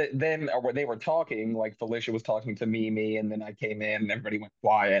this, that, then, or when they were talking, like Felicia was talking to Mimi, and then I came in and everybody went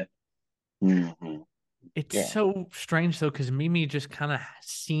quiet. Mhm. It's so strange though, because Mimi just kind of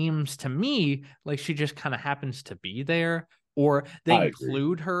seems to me like she just kind of happens to be there, or they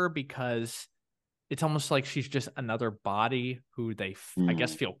include her because it's almost like she's just another body who they, I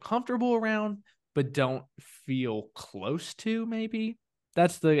guess, feel comfortable around, but don't feel close to. Maybe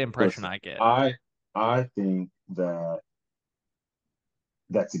that's the impression I get. I think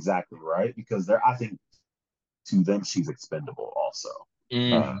that's exactly right because I think to them she's expendable also.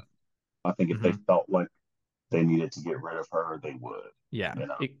 I think if they felt like they needed to get rid of her, they would. Yeah,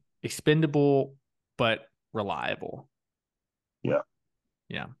 expendable but reliable. Yeah,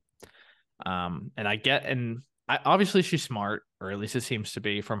 yeah. And obviously she's smart, or at least it seems to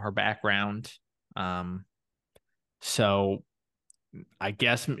be from her background. So I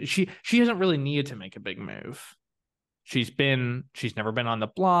guess she hasn't really needed to make a big move. She's never been on the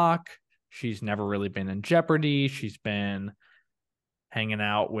block. She's never really been in jeopardy. She's been hanging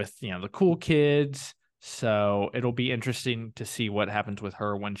out with, the cool kids. So it'll be interesting to see what happens with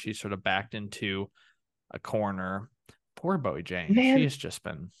her when she's sort of backed into a corner. Poor Bowie Jane. Man, she has just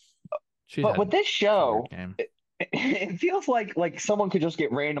been. But with this show, game. It feels like someone could just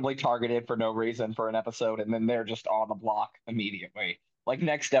get randomly targeted for no reason for an episode, and then they're just on the block immediately. Like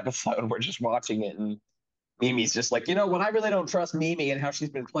next episode, we're just watching it, and Mimi's just like, you know what? I really don't trust Mimi and how she's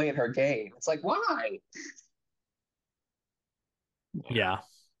been playing her game. It's like, why? Yeah,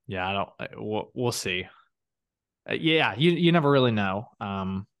 I don't. We'll see. Yeah, you never really know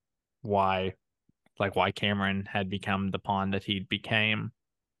why Cameron had become the pawn that he became.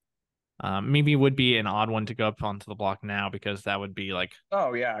 Maybe would be an odd one to go up onto the block now because that would be like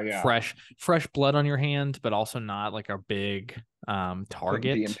fresh blood on your hand, but also not like a big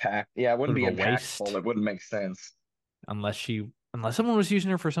target. It wouldn't be impactful. It wouldn't make sense unless someone was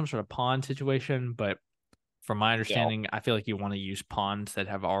using her for some sort of pawn situation. But from my understanding, I feel like you want to use pawns that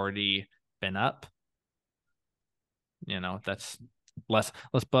have already been up. That's less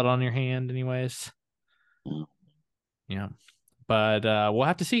blood on your hand, anyways. Yeah. But we'll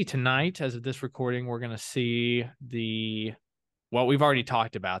have to see tonight. As of this recording, we're going to see we've already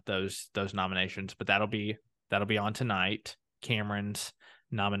talked about those nominations, but that'll be on tonight. Cameron's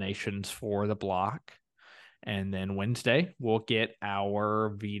nominations for the block. And then Wednesday, we'll get our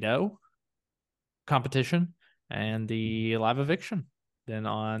veto competition and the live eviction then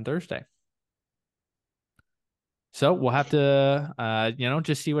on Thursday. So we'll have to,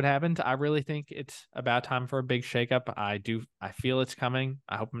 just see what happens. I really think it's about time for a big shakeup. I feel it's coming.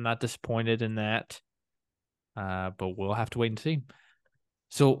 I hope I'm not disappointed in that. But we'll have to wait and see.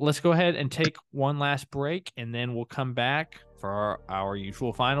 So let's go ahead and take one last break, and then we'll come back for our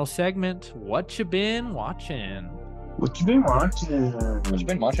usual final segment. What you been watching? What you been watching? What you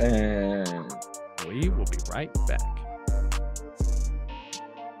been watching? We will be right back.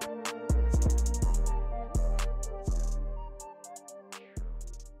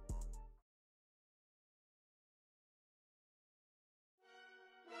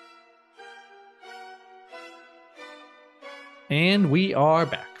 And we are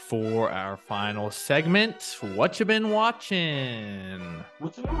back for our final segment. What you been watching?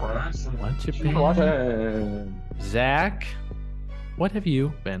 What you been watching? What you been watching? Zach, what have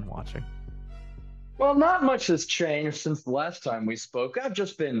you been watching? Well, not much has changed since the last time we spoke. I've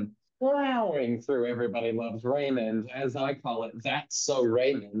just been plowing through Everybody Loves Raymond, as I call it. That's so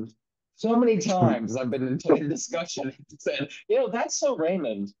Raymond. So many times I've been in discussion and said, that's so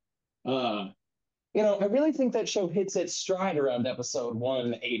Raymond. I really think that show hits its stride around episode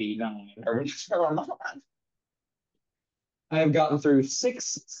 189 or whatever I'm on. I have gotten through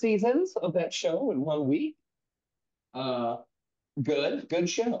 6 seasons of that show in 1 week. Good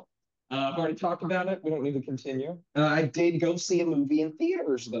show. I've already talked about it. We don't need to continue. I did go see a movie in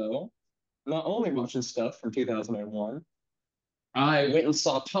theaters, though. Not only watching stuff from 2001, I went and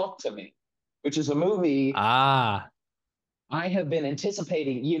saw Talk to Me, which is a movie I have been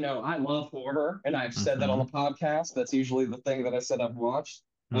anticipating. I love horror, and I've said that on the podcast. That's usually the thing that I said I've watched.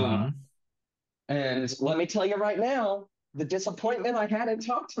 And let me tell you right now, the disappointment I had in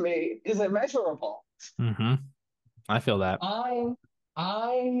Talk to Me is immeasurable. I feel that. I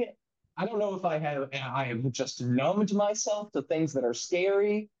don't know if I have just numbed myself to things that are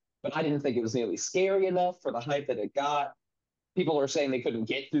scary, but I didn't think it was nearly scary enough for the hype that it got. People are saying they couldn't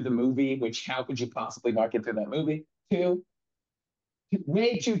get through the movie, which how could you possibly not get through that movie?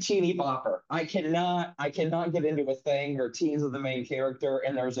 Way too teeny bopper. I cannot get into a thing where teens are the main character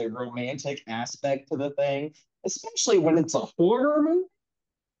and there's a romantic aspect to the thing, especially when it's a horror movie.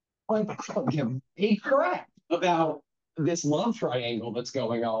 Like, I don't give a crap about this love triangle that's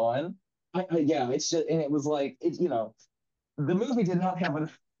going on. It's just, and it was like, the movie did not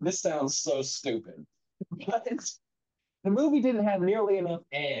have this sounds so stupid, but the movie didn't have nearly enough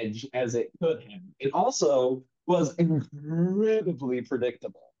edge as it could have. It also was incredibly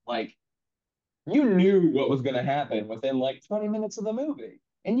predictable. Like, you knew what was going to happen within like 20 minutes of the movie.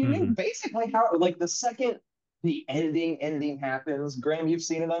 And you knew basically how, like, the second the ending happens. Graham, you've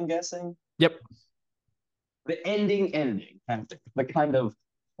seen it, I'm guessing? Yep. The ending, the kind of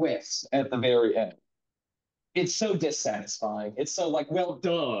twist at the very end. It's so dissatisfying. It's so like, well,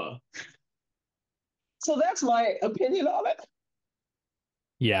 duh. So that's my opinion on it.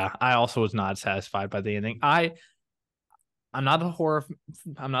 Yeah, I also was not satisfied by the ending. I'm not the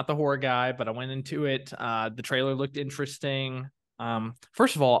horror guy, but I went into it. The trailer looked interesting.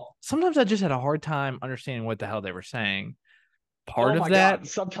 First of all, sometimes I just had a hard time understanding what the hell they were saying. Part of that, God,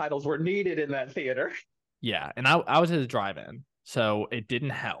 subtitles were needed in that theater. Yeah, and I was at a drive-in, so it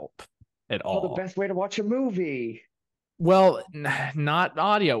didn't help at all. The best way to watch a movie. Well, not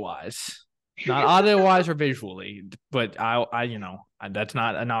audio-wise. Not audio-wise or visually, but that's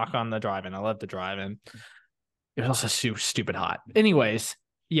not a knock on the drive-in. I love the drive-in. It was also stupid hot. Anyways,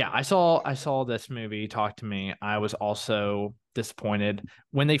 yeah, I saw this movie, Talk to Me. I was also disappointed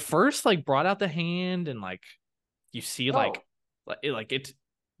when they first brought out the hand and you see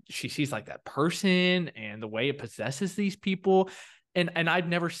she sees that person and the way it possesses these people. And I'd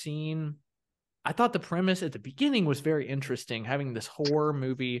never seen, I thought the premise at the beginning was very interesting, having this horror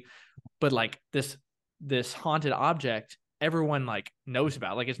movie, but this haunted object everyone knows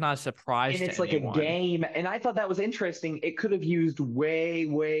about. It's not a surprise and it's to anyone. A game. And I thought that was interesting. It could have used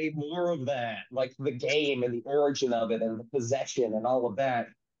way more of that, like the game and the origin of it and the possession and all of that.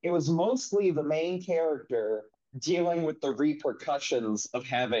 It was mostly the main character dealing with the repercussions of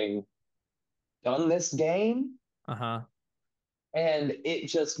having done this game. And it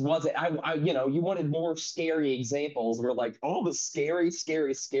just wasn't. You wanted more scary examples where all the scary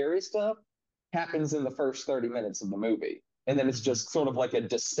stuff happens in the first 30 minutes of the movie. And then it's just sort of like a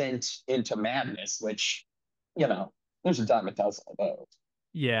descent into madness, which, there's a dime a dozen of those.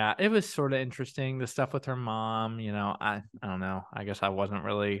 Yeah, it was sort of interesting. The stuff with her mom, I don't know. I guess I wasn't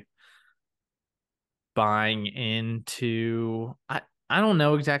really buying into. I don't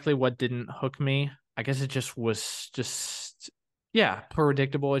know exactly what didn't hook me. I guess it just was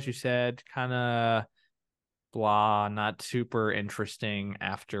predictable, as you said, kind of blah, not super interesting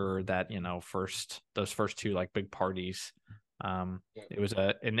after that, those first two big parties. It was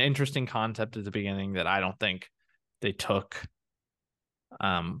an interesting concept at the beginning that I don't think they took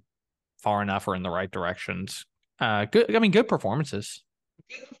far enough or in the right directions. Good performances.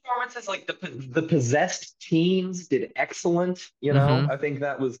 Good performances, the possessed teens did excellent. I think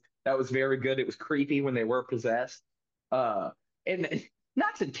that was very good. It was creepy when they were possessed. And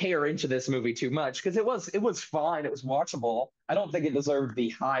not to tear into this movie too much, because it was fine. It was watchable. I don't think it deserved the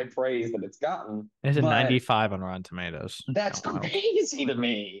high praise that it's gotten. It's a 95 on Rotten Tomatoes. That's crazy to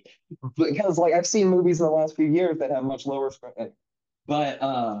me, because I've seen movies in the last few years that have much lower.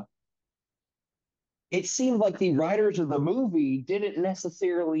 But it seemed like the writers of the movie didn't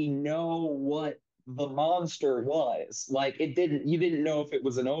necessarily know what the monster was. Like you didn't know if it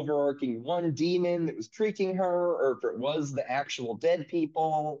was an overarching one demon that was tricking her or if it was the actual dead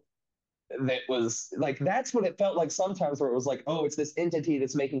people that was like, that's what it felt like sometimes, where it was like, oh, it's this entity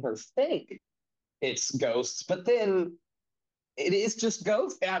that's making her think it's ghosts, but then it is just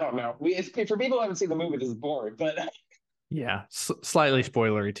ghosts. I don't know. For people who haven't seen the movie, this is boring, but yeah, slightly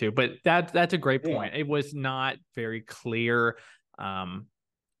spoilery too. But that's a great yeah. point. It was not very clear,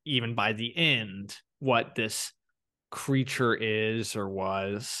 even by the end, what this creature is or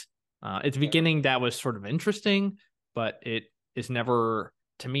was. At the beginning, that was sort of interesting, but it is never,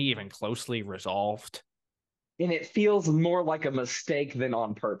 to me, even closely resolved. And it feels more like a mistake than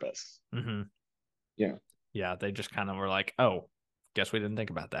on purpose. Mm-hmm. Yeah. Yeah, they just kind of were like, oh, guess we didn't think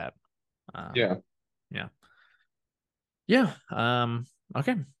about that. Yeah. Yeah. Yeah.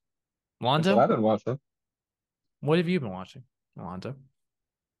 Okay. Lonzo, I've been watching. what have you been watching, Lonzo?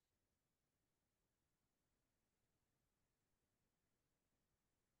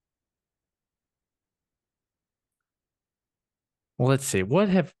 Well, let's see. What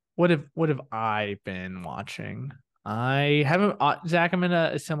have I been watching? I haven't, Zach. I'm in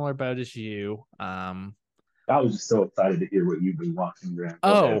a similar boat as you. I was just so excited to hear what you've been watching, Graham.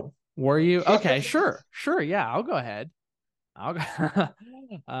 Go ahead. Oh, were you? Okay, sure. Yeah, I'll go ahead. I'll go.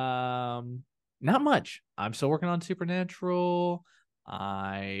 Not much. I'm still working on Supernatural.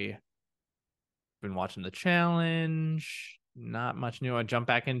 I been watching the challenge. Not much new. I jumped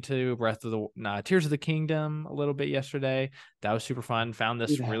back into Tears of the Kingdom a little bit yesterday. That was super fun. Found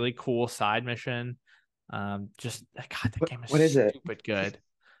this really cool side mission. Just God, that game is what is stupid good.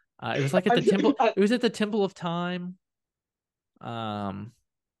 It was like at the temple. It was at the Temple of Time.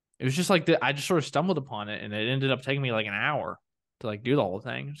 It was just like I just sort of stumbled upon it, and it ended up taking me like an hour to like do the whole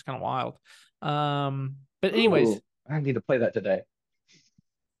thing. It's kind of wild. But anyways, I need to play that today.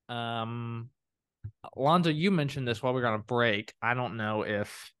 Lonzo, you mentioned this while we were on a break. I don't know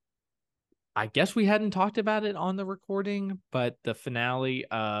if I guess we hadn't talked about it on the recording, but the finale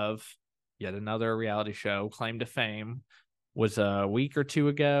of yet another reality show, Claim to Fame, was a week or two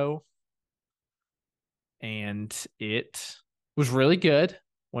ago. And it was really good.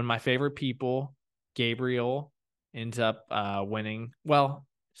 One of my favorite people, Gabriel, ends up winning. Well,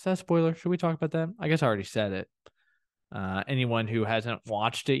 is that a spoiler? Should we talk about that? I guess I already said it. Anyone who hasn't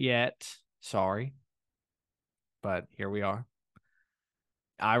watched it yet, sorry. But here we are.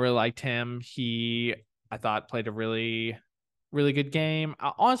 I really liked him. I thought, played a really, really good game.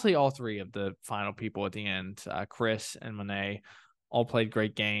 Honestly, all three of the final people at the end, Chris and Monet, all played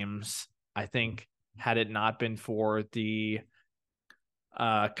great games. I think had it not been for the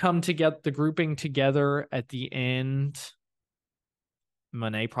the grouping together at the end,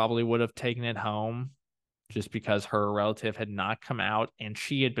 Monet probably would have taken it home just because her relative had not come out, and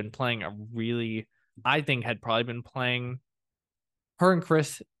she had been playing I think had probably been playing, her and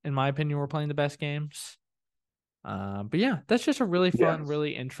Chris, in my opinion, were playing the best games. But yeah, that's just a really fun,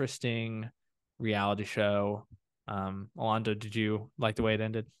 really interesting reality show. Alonzo, did you like the way it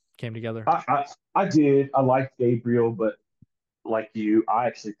ended? Came together? I did. I liked Gabriel, but like you, I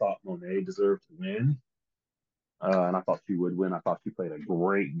actually thought Monet deserved to win. And I thought she would win. I thought she played a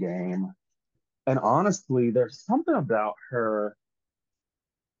great game. And honestly, there's something about her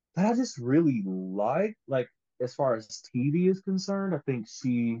that I just really like. Like, as far as TV is concerned, I think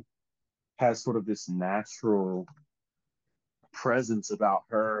she has sort of this natural presence about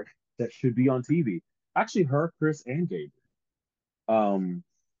her that should be on TV. Actually, her, Chris, and Gabriel. Um,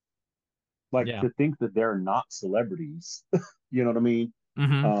 like Yeah. to think that they're not celebrities, you know what I mean?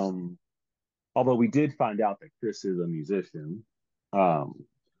 Mm-hmm. Although we did find out that Chris is a musician.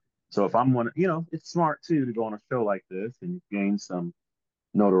 So if I'm one, it's smart too to go on a show like this and gain some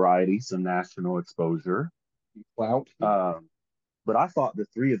notoriety, some national exposure. Wow. But I thought the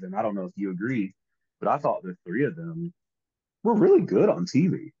three of them, I don't know if you agree, but I thought the three of them were really good on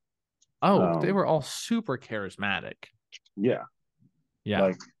TV. Oh, they were all super charismatic. Yeah. Yeah.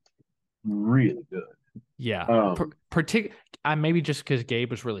 Like really good. Yeah. Maybe just because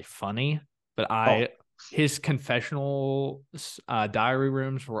Gabe was really funny, but his confessional diary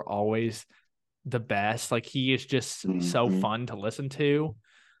rooms were always the best. Like he is just so fun to listen to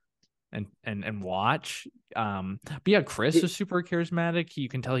and watch. But yeah, Chris is super charismatic. You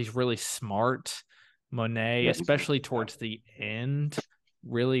can tell he's really smart. Monet, especially towards the end,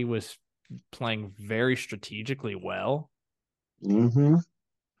 really was playing very strategically well. Mm-hmm.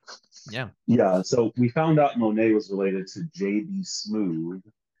 Yeah. Yeah. So we found out Monet was related to JB Smooth,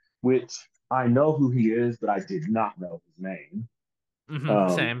 which I know who he is, but I did not know his name.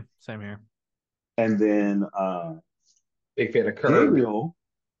 Mm-hmm. Same here. And then big fan of Curb. Gabriel,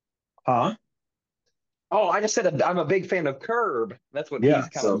 huh? Oh, I just said I'm a big fan of Curb. That's what Yeah, he's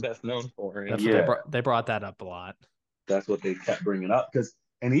kind so of best known for. That's what yeah, they brought that up a lot. that's what they kept bringing up. Because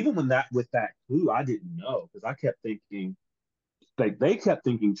and even when that with that clue, I didn't know because I kept thinking like they kept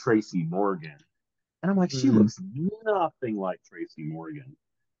thinking Tracy Morgan, and I'm like, she Mm. looks nothing like Tracy Morgan.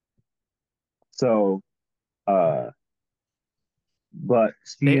 So, but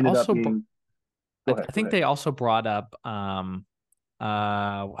she They ended up also being. Go ahead. I Go think ahead. they also brought up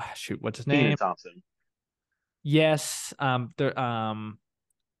shoot, what's his Kenan name? Thompson. Yes, there I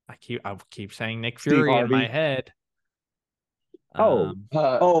keep saying Nick Steve Fury in my Harvey. head. Oh, Um,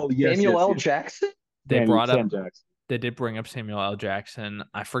 oh yes, Samuel yes, L. yes. Jackson. they brought Sam up Jackson. they did bring up Samuel L. Jackson.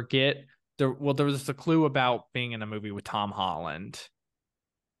 I forget there was a clue about being in a movie with Tom Holland.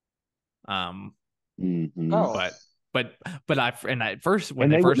 Mm-hmm. Oh, But but I first when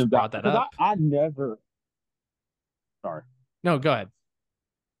And they they wouldn't first have got brought that because up. I never. Sorry, No, go ahead.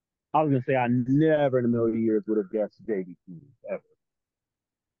 I was gonna say I never in a million years would have guessed JDQ ever.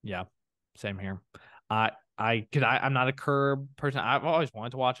 Yeah, same here. I'm not a Curb person. I've always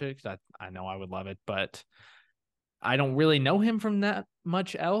wanted to watch it because I know I would love it, but I don't really know him from that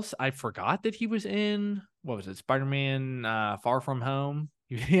much else. I forgot that he was in what was it, Spider-Man Far From Home.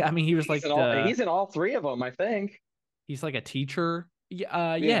 I mean, he was like he's in all three of them, I think. he's like a teacher.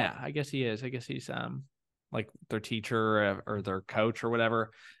 Yeah, Yeah. yeah, I guess he is. I guess he's like their teacher or their coach or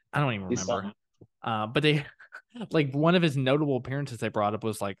whatever. I don't even remember. But they like one of his notable appearances they brought up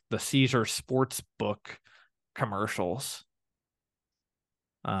was like the Caesar sports book commercials.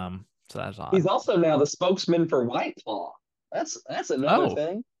 So that's He's odd. also now the spokesman for White Claw. That's another Oh,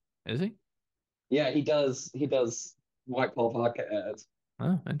 thing. is he? Yeah, he does White Claw vodka ads.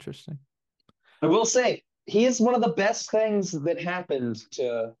 Oh, interesting. I will say he is one of the best things that happened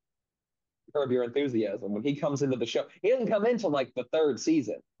to Curb Your Enthusiasm when he comes into the show. He doesn't come into like the third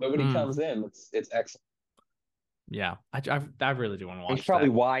season, but when he comes in, it's excellent. Yeah, I really do want to It's watch probably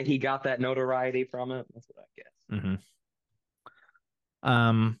that. why he got that notoriety from it. That's what I guess.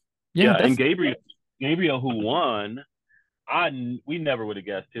 Mm-hmm. Yeah, That's and Gabriel, who won, we never would have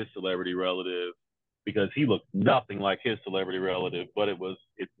guessed his celebrity relative because he looked nothing like his celebrity relative, but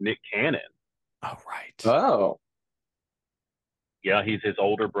it's Nick Cannon. oh right. Oh. Yeah, he's his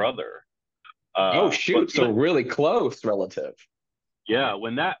older brother. Oh shoot! So really close relative. Yeah,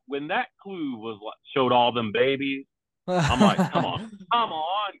 when that clue showed all them babies, I'm like, come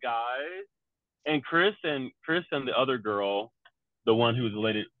on, guys. And Chris and the other girl, the one who was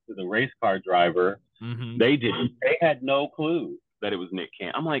related to the race car driver, mm-hmm. They had no clue that it was Nick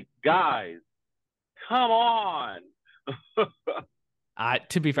Cannon. I'm like, guys, come on.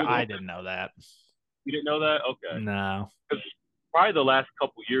 To be fair, I didn't know that. You didn't know that? Okay. No. Probably the last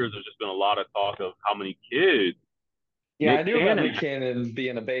couple of years, there's just been a lot of talk of how many kids. Yeah, I knew about Nick Cannon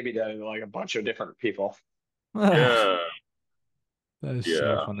being a baby daddy to like a bunch of different people. Yeah. That is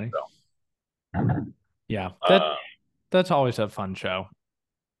so funny. So. Yeah, that's always a fun show.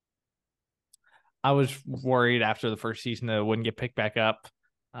 I was worried after the first season that it wouldn't get picked back up,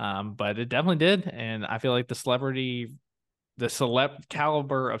 but it definitely did. And I feel like the celeb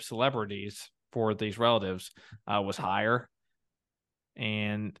caliber of celebrities for these relatives was higher,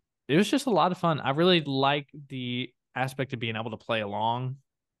 and it was just a lot of fun. I really like the aspect of being able to play along.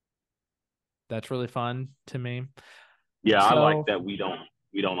 That's really fun to me. Yeah, I like that we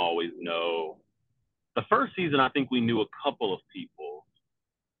don't always know. The first season, I think we knew a couple of people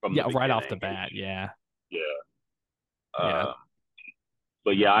from the beginning. Right off the bat. Yeah. Yeah.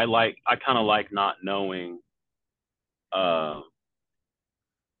 But yeah, I kind of like not knowing,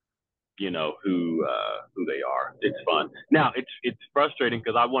 who they are. It's fun. Now it's frustrating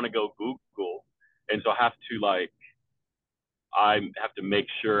because I want to go Google, and so I have to make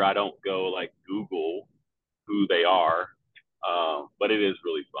sure I don't go like Google who they are. But it is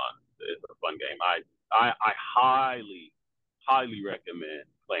really fun. It's a fun game. I highly recommend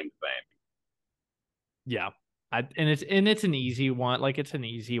Claim to Fame. Yeah. And it's an easy one. Like it's an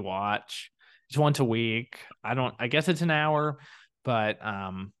easy watch. It's once a week. I guess it's an hour, but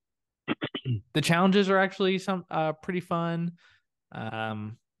the challenges are actually some pretty fun.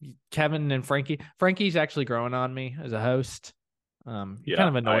 Kevin and Frankie's actually growing on me as a host. He kind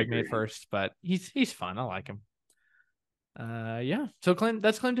of annoyed me at first, but he's fun. I like him. Yeah. So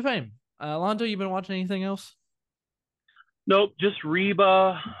that's Claim to Fame. Londo, you been watching anything else? Nope, just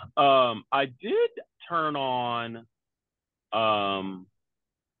Reba. I did turn on.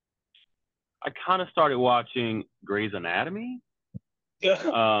 I kind of started watching Grey's Anatomy.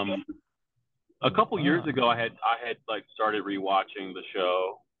 A couple years ago, I had like started rewatching the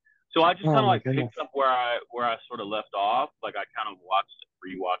show. So I just kind of like goodness. picked up where I sort of left off. Like I kind of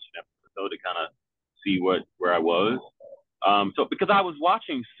rewatched an episode to kind of see where I was. So because I was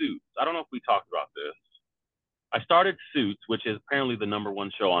watching Suits, I don't know if we talked about this. I started Suits, which is apparently the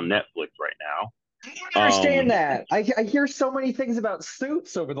 #1 show on Netflix right now. I don't understand that. I hear so many things about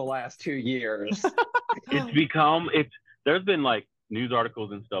Suits over the last 2 years. There's been like news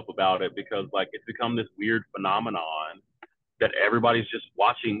articles and stuff about it because like it's become this weird phenomenon that everybody's just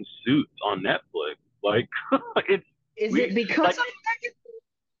watching Suits on Netflix. Like Is it because like, of Meghan?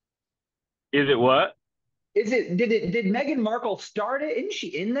 Is it what? Did Meghan Markle start it? Isn't she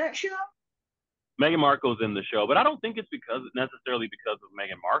in that show? Meghan Markle's in the show, but I don't think it's necessarily because of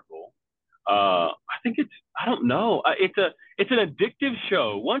Meghan Markle. I think I don't know. It's an addictive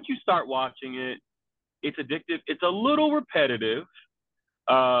show. Once you start watching it, it's addictive. It's a little repetitive.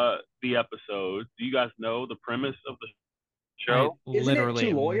 The episodes. Do you guys know the premise of the show?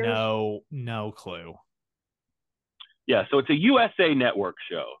 Literally no clue. Yeah, so it's a USA Network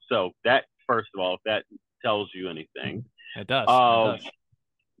show. So that, first of all, if that tells you anything, it does.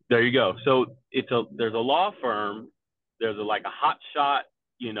 There you go. So there's a law firm. There's a hotshot,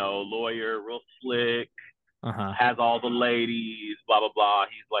 lawyer, real slick, has all the ladies, blah blah blah.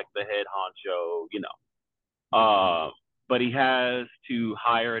 He's like the head honcho, but he has to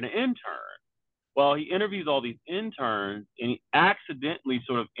hire an intern. Well, he interviews all these interns, and he accidentally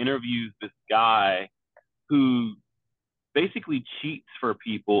sort of interviews this guy who basically cheats for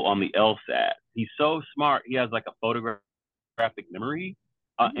people on the LSAT. He's so smart. He has like a photographic memory,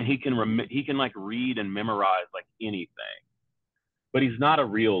 and he can read and memorize like anything. But he's not a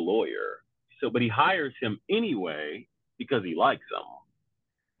real lawyer. But he hires him anyway because he likes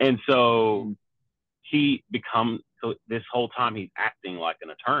him. And so this whole time he's acting like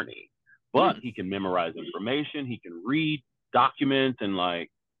an attorney, but he can memorize information. He can read documents, and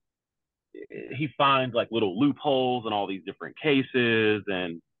he finds like little loopholes in all these different cases.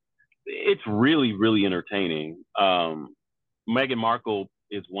 And it's really, really entertaining. Meghan Markle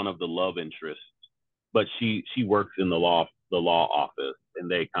is one of the love interests, but she works in the law office, and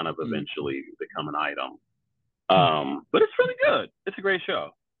they kind of eventually become an item. But it's really good. It's a great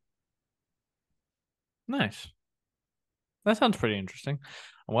show. Nice. That sounds pretty interesting.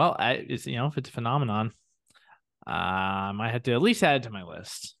 Well, if it's a phenomenon, I might have to at least add it to my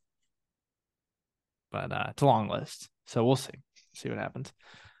list. But it's a long list, so we'll see. See what happens.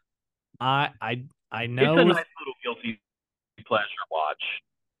 I know it's a nice little guilty pleasure watch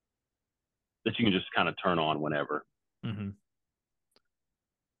that you can just kind of turn on whenever. Mm-hmm.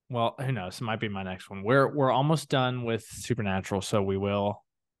 Well, who knows? It might be my next one. We're almost done with Supernatural, so we will.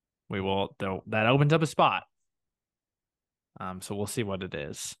 That opens up a spot. So we'll see what it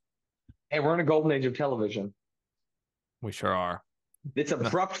is. Hey, we're in a golden age of television. We sure are. It's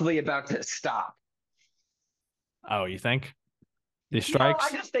abruptly about to stop. Oh, you think? These strikes?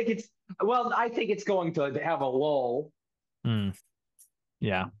 I just think I think it's going to have a lull.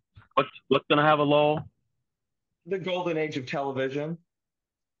 Yeah. What's going to have a lull? The golden age of television.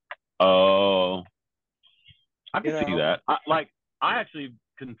 Oh, I can see that. I actually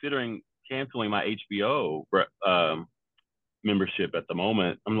considering canceling my HBO membership at the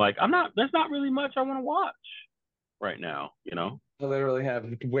moment. I'm like, there's not really much I want to watch right now, I literally have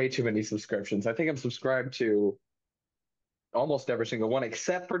way too many subscriptions. I think I'm subscribed to almost every single one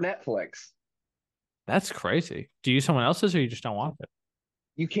except for Netflix. That's crazy. Do you use someone else's, or you just don't want it?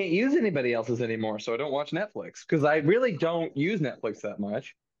 You can't use anybody else's anymore, so I don't watch Netflix because I really don't use Netflix that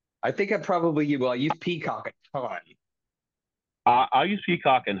much. I think I use Peacock a ton. I use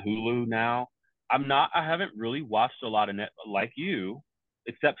Peacock and Hulu now. I haven't really watched a lot of like you,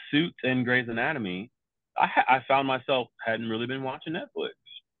 except Suits and Grey's Anatomy. I found myself hadn't really been watching Netflix.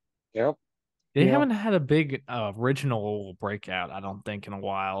 Yep. They haven't had a big original breakout, I don't think, in a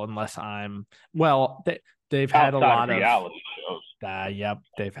while, unless they've had a lot of reality shows. Yep,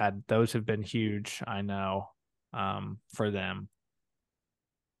 those have been huge, I know, for them.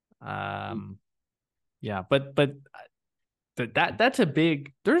 Yeah, but that's a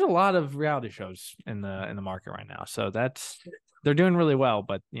big. There's a lot of reality shows in the market right now, so they're doing really well.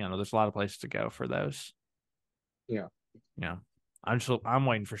 But there's a lot of places to go for those. Yeah. I'm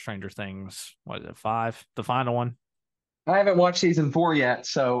waiting for Stranger Things. What is it, 5? The final one? I haven't watched season 4 yet,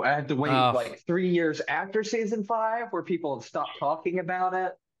 so I have to wait like 3 years after season 5, where people have stopped talking about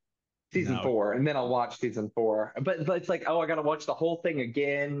it. Season 4, and then I'll watch season 4. But it's like, I got to watch the whole thing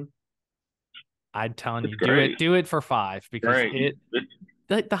again. I'm telling you, do it for 5 because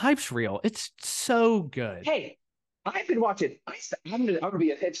the hype's real. It's so good. Hey, I've been watching. I'm gonna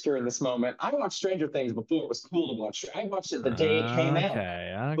be a hipster in this moment. I watched Stranger Things before it was cool to watch. I watched it the day it came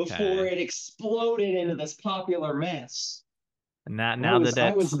out, before it exploded into this popular mess.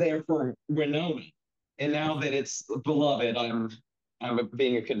 I was there for Winona, and now that it's beloved, I'm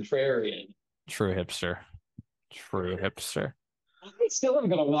being a contrarian. True hipster. I still am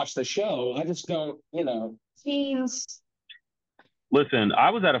gonna watch the show. I just don't, teens. Listen, I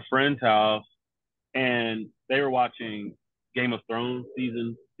was at a friend's house and they were watching Game of Thrones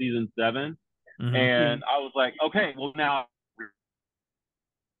season 7, and I was like, okay, well now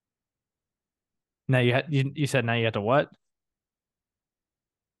you said now you have to what?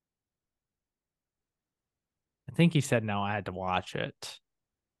 I think he said no, I had to watch it.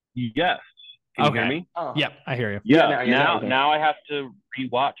 Yes. Can you hear me? Oh. Yep, I hear you. Yeah, now I have to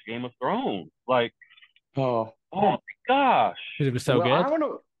rewatch Game of Thrones. Like, oh my gosh. It was so good.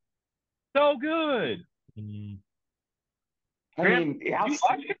 So good.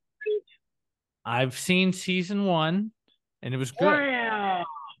 I've seen season 1 and it was good. Wow.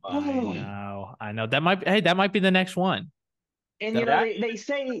 I know. That might be the next one. And they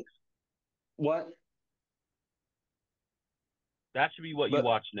say what? That should be what you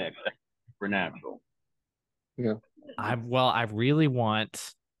watch next. Supernatural. Yeah. I really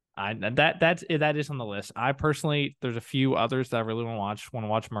want that is on the list. I personally, there's a few others that I really want to watch. Want to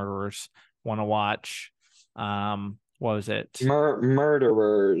watch Murderers. Want to watch what was it?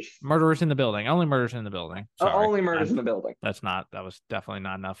 Murderers in the Building. Only Murders in the Building. Sorry. Only Murders in the Building. That was definitely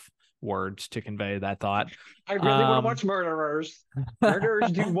not enough words to convey that thought. I really want to watch Murderers.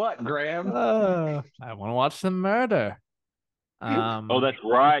 Murderers do what, Graham? I want to watch some murder. Oh, that's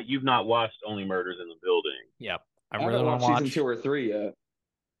right. You've not watched Only Murders in the Building. Yep. I really want to watch season 2 or 3 yet.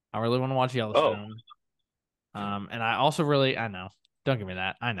 I really want to watch Yellowstone. And I also I know. Don't give me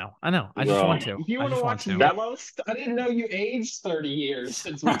that. I know. I just want to. You want to watch Yellowstone? I didn't know you aged 30 years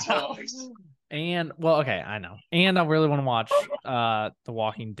since we talked. And I know. And I really want to watch The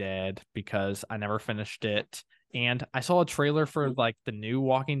Walking Dead because I never finished it. And I saw a trailer for like the new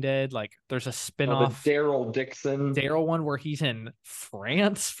Walking Dead. Like there's a spinoff. The Daryl one where he's in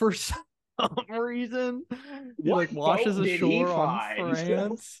France for some reason. He like washes ashore on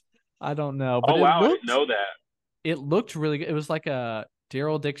France. I don't know. But I didn't know that. It looked really good. It was like a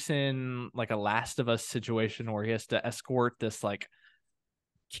Daryl Dixon, like a Last of Us situation where he has to escort this like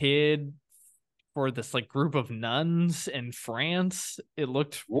kid for this like group of nuns in France. It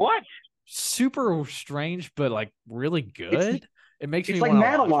looked super strange, but like really good. It makes me like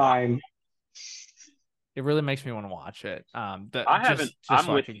Madeline. It really makes me want to watch it. Just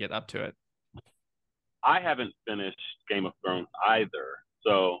so I can get up to it. I haven't finished Game of Thrones either,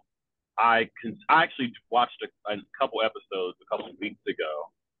 so I actually watched a couple episodes a couple of weeks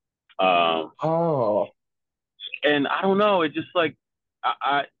ago. And I don't know. It just like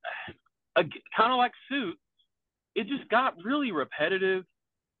I kind of like Suits. It just got really repetitive.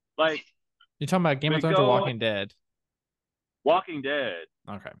 Like you're talking about Game of Thrones or Walking Dead? Walking Dead.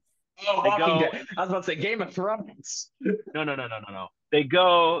 Okay. Oh, Walking Dead. I was about to say Game of Thrones. No.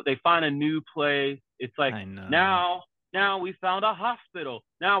 They find a new place. It's like now we found a hospital.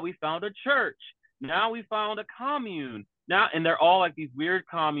 Now we found a church. Now we found a commune. And they're all like these weird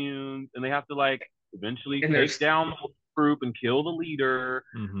communes, and they have to like eventually take down the whole group and kill the leader.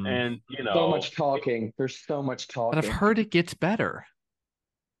 And so much talking. There's so much talking. But I've heard it gets better.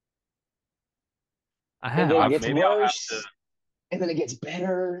 I have. And then it gets worse. And then it gets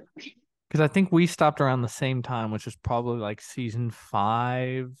better. Because I think we stopped around the same time, which is probably like season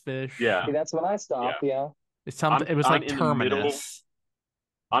 5-ish. Yeah. See, that's when I stopped. Yeah. It was like Terminus.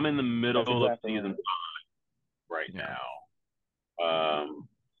 I'm in the middle of season 5 right now.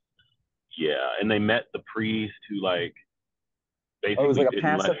 And they met the priest who like basically was like a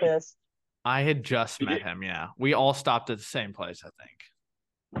pacifist. I had just met him. Yeah, we all stopped at the same place, I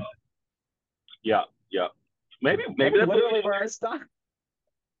think. Yeah. Maybe that's literally where I stopped.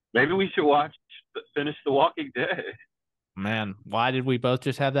 Maybe we should finish The Walking Dead. Man, why did we both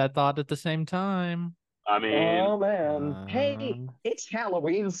just have that thought at the same time? I mean, oh man, hey, it's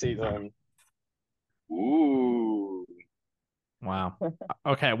Halloween season. Ooh. Wow.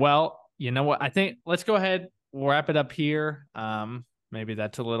 Okay, well, you know what? I think let's go ahead. We'll wrap it up here. Maybe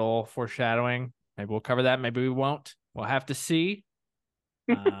that's a little foreshadowing. Maybe we'll cover that. Maybe we won't. We'll have to see.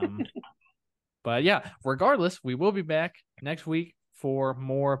 But yeah, regardless, we will be back next week for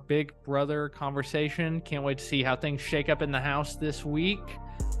more Big Brother conversation. Can't wait to see how things shake up in the house this week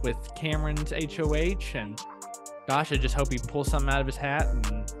with Cameron's HOH. And gosh, I just hope he pulls something out of his hat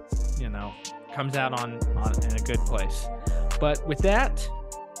and, comes out on in a good place. But with that,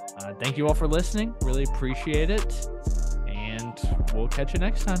 Thank you all for listening. Really appreciate it. And we'll catch you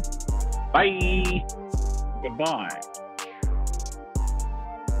next time. Bye. Goodbye.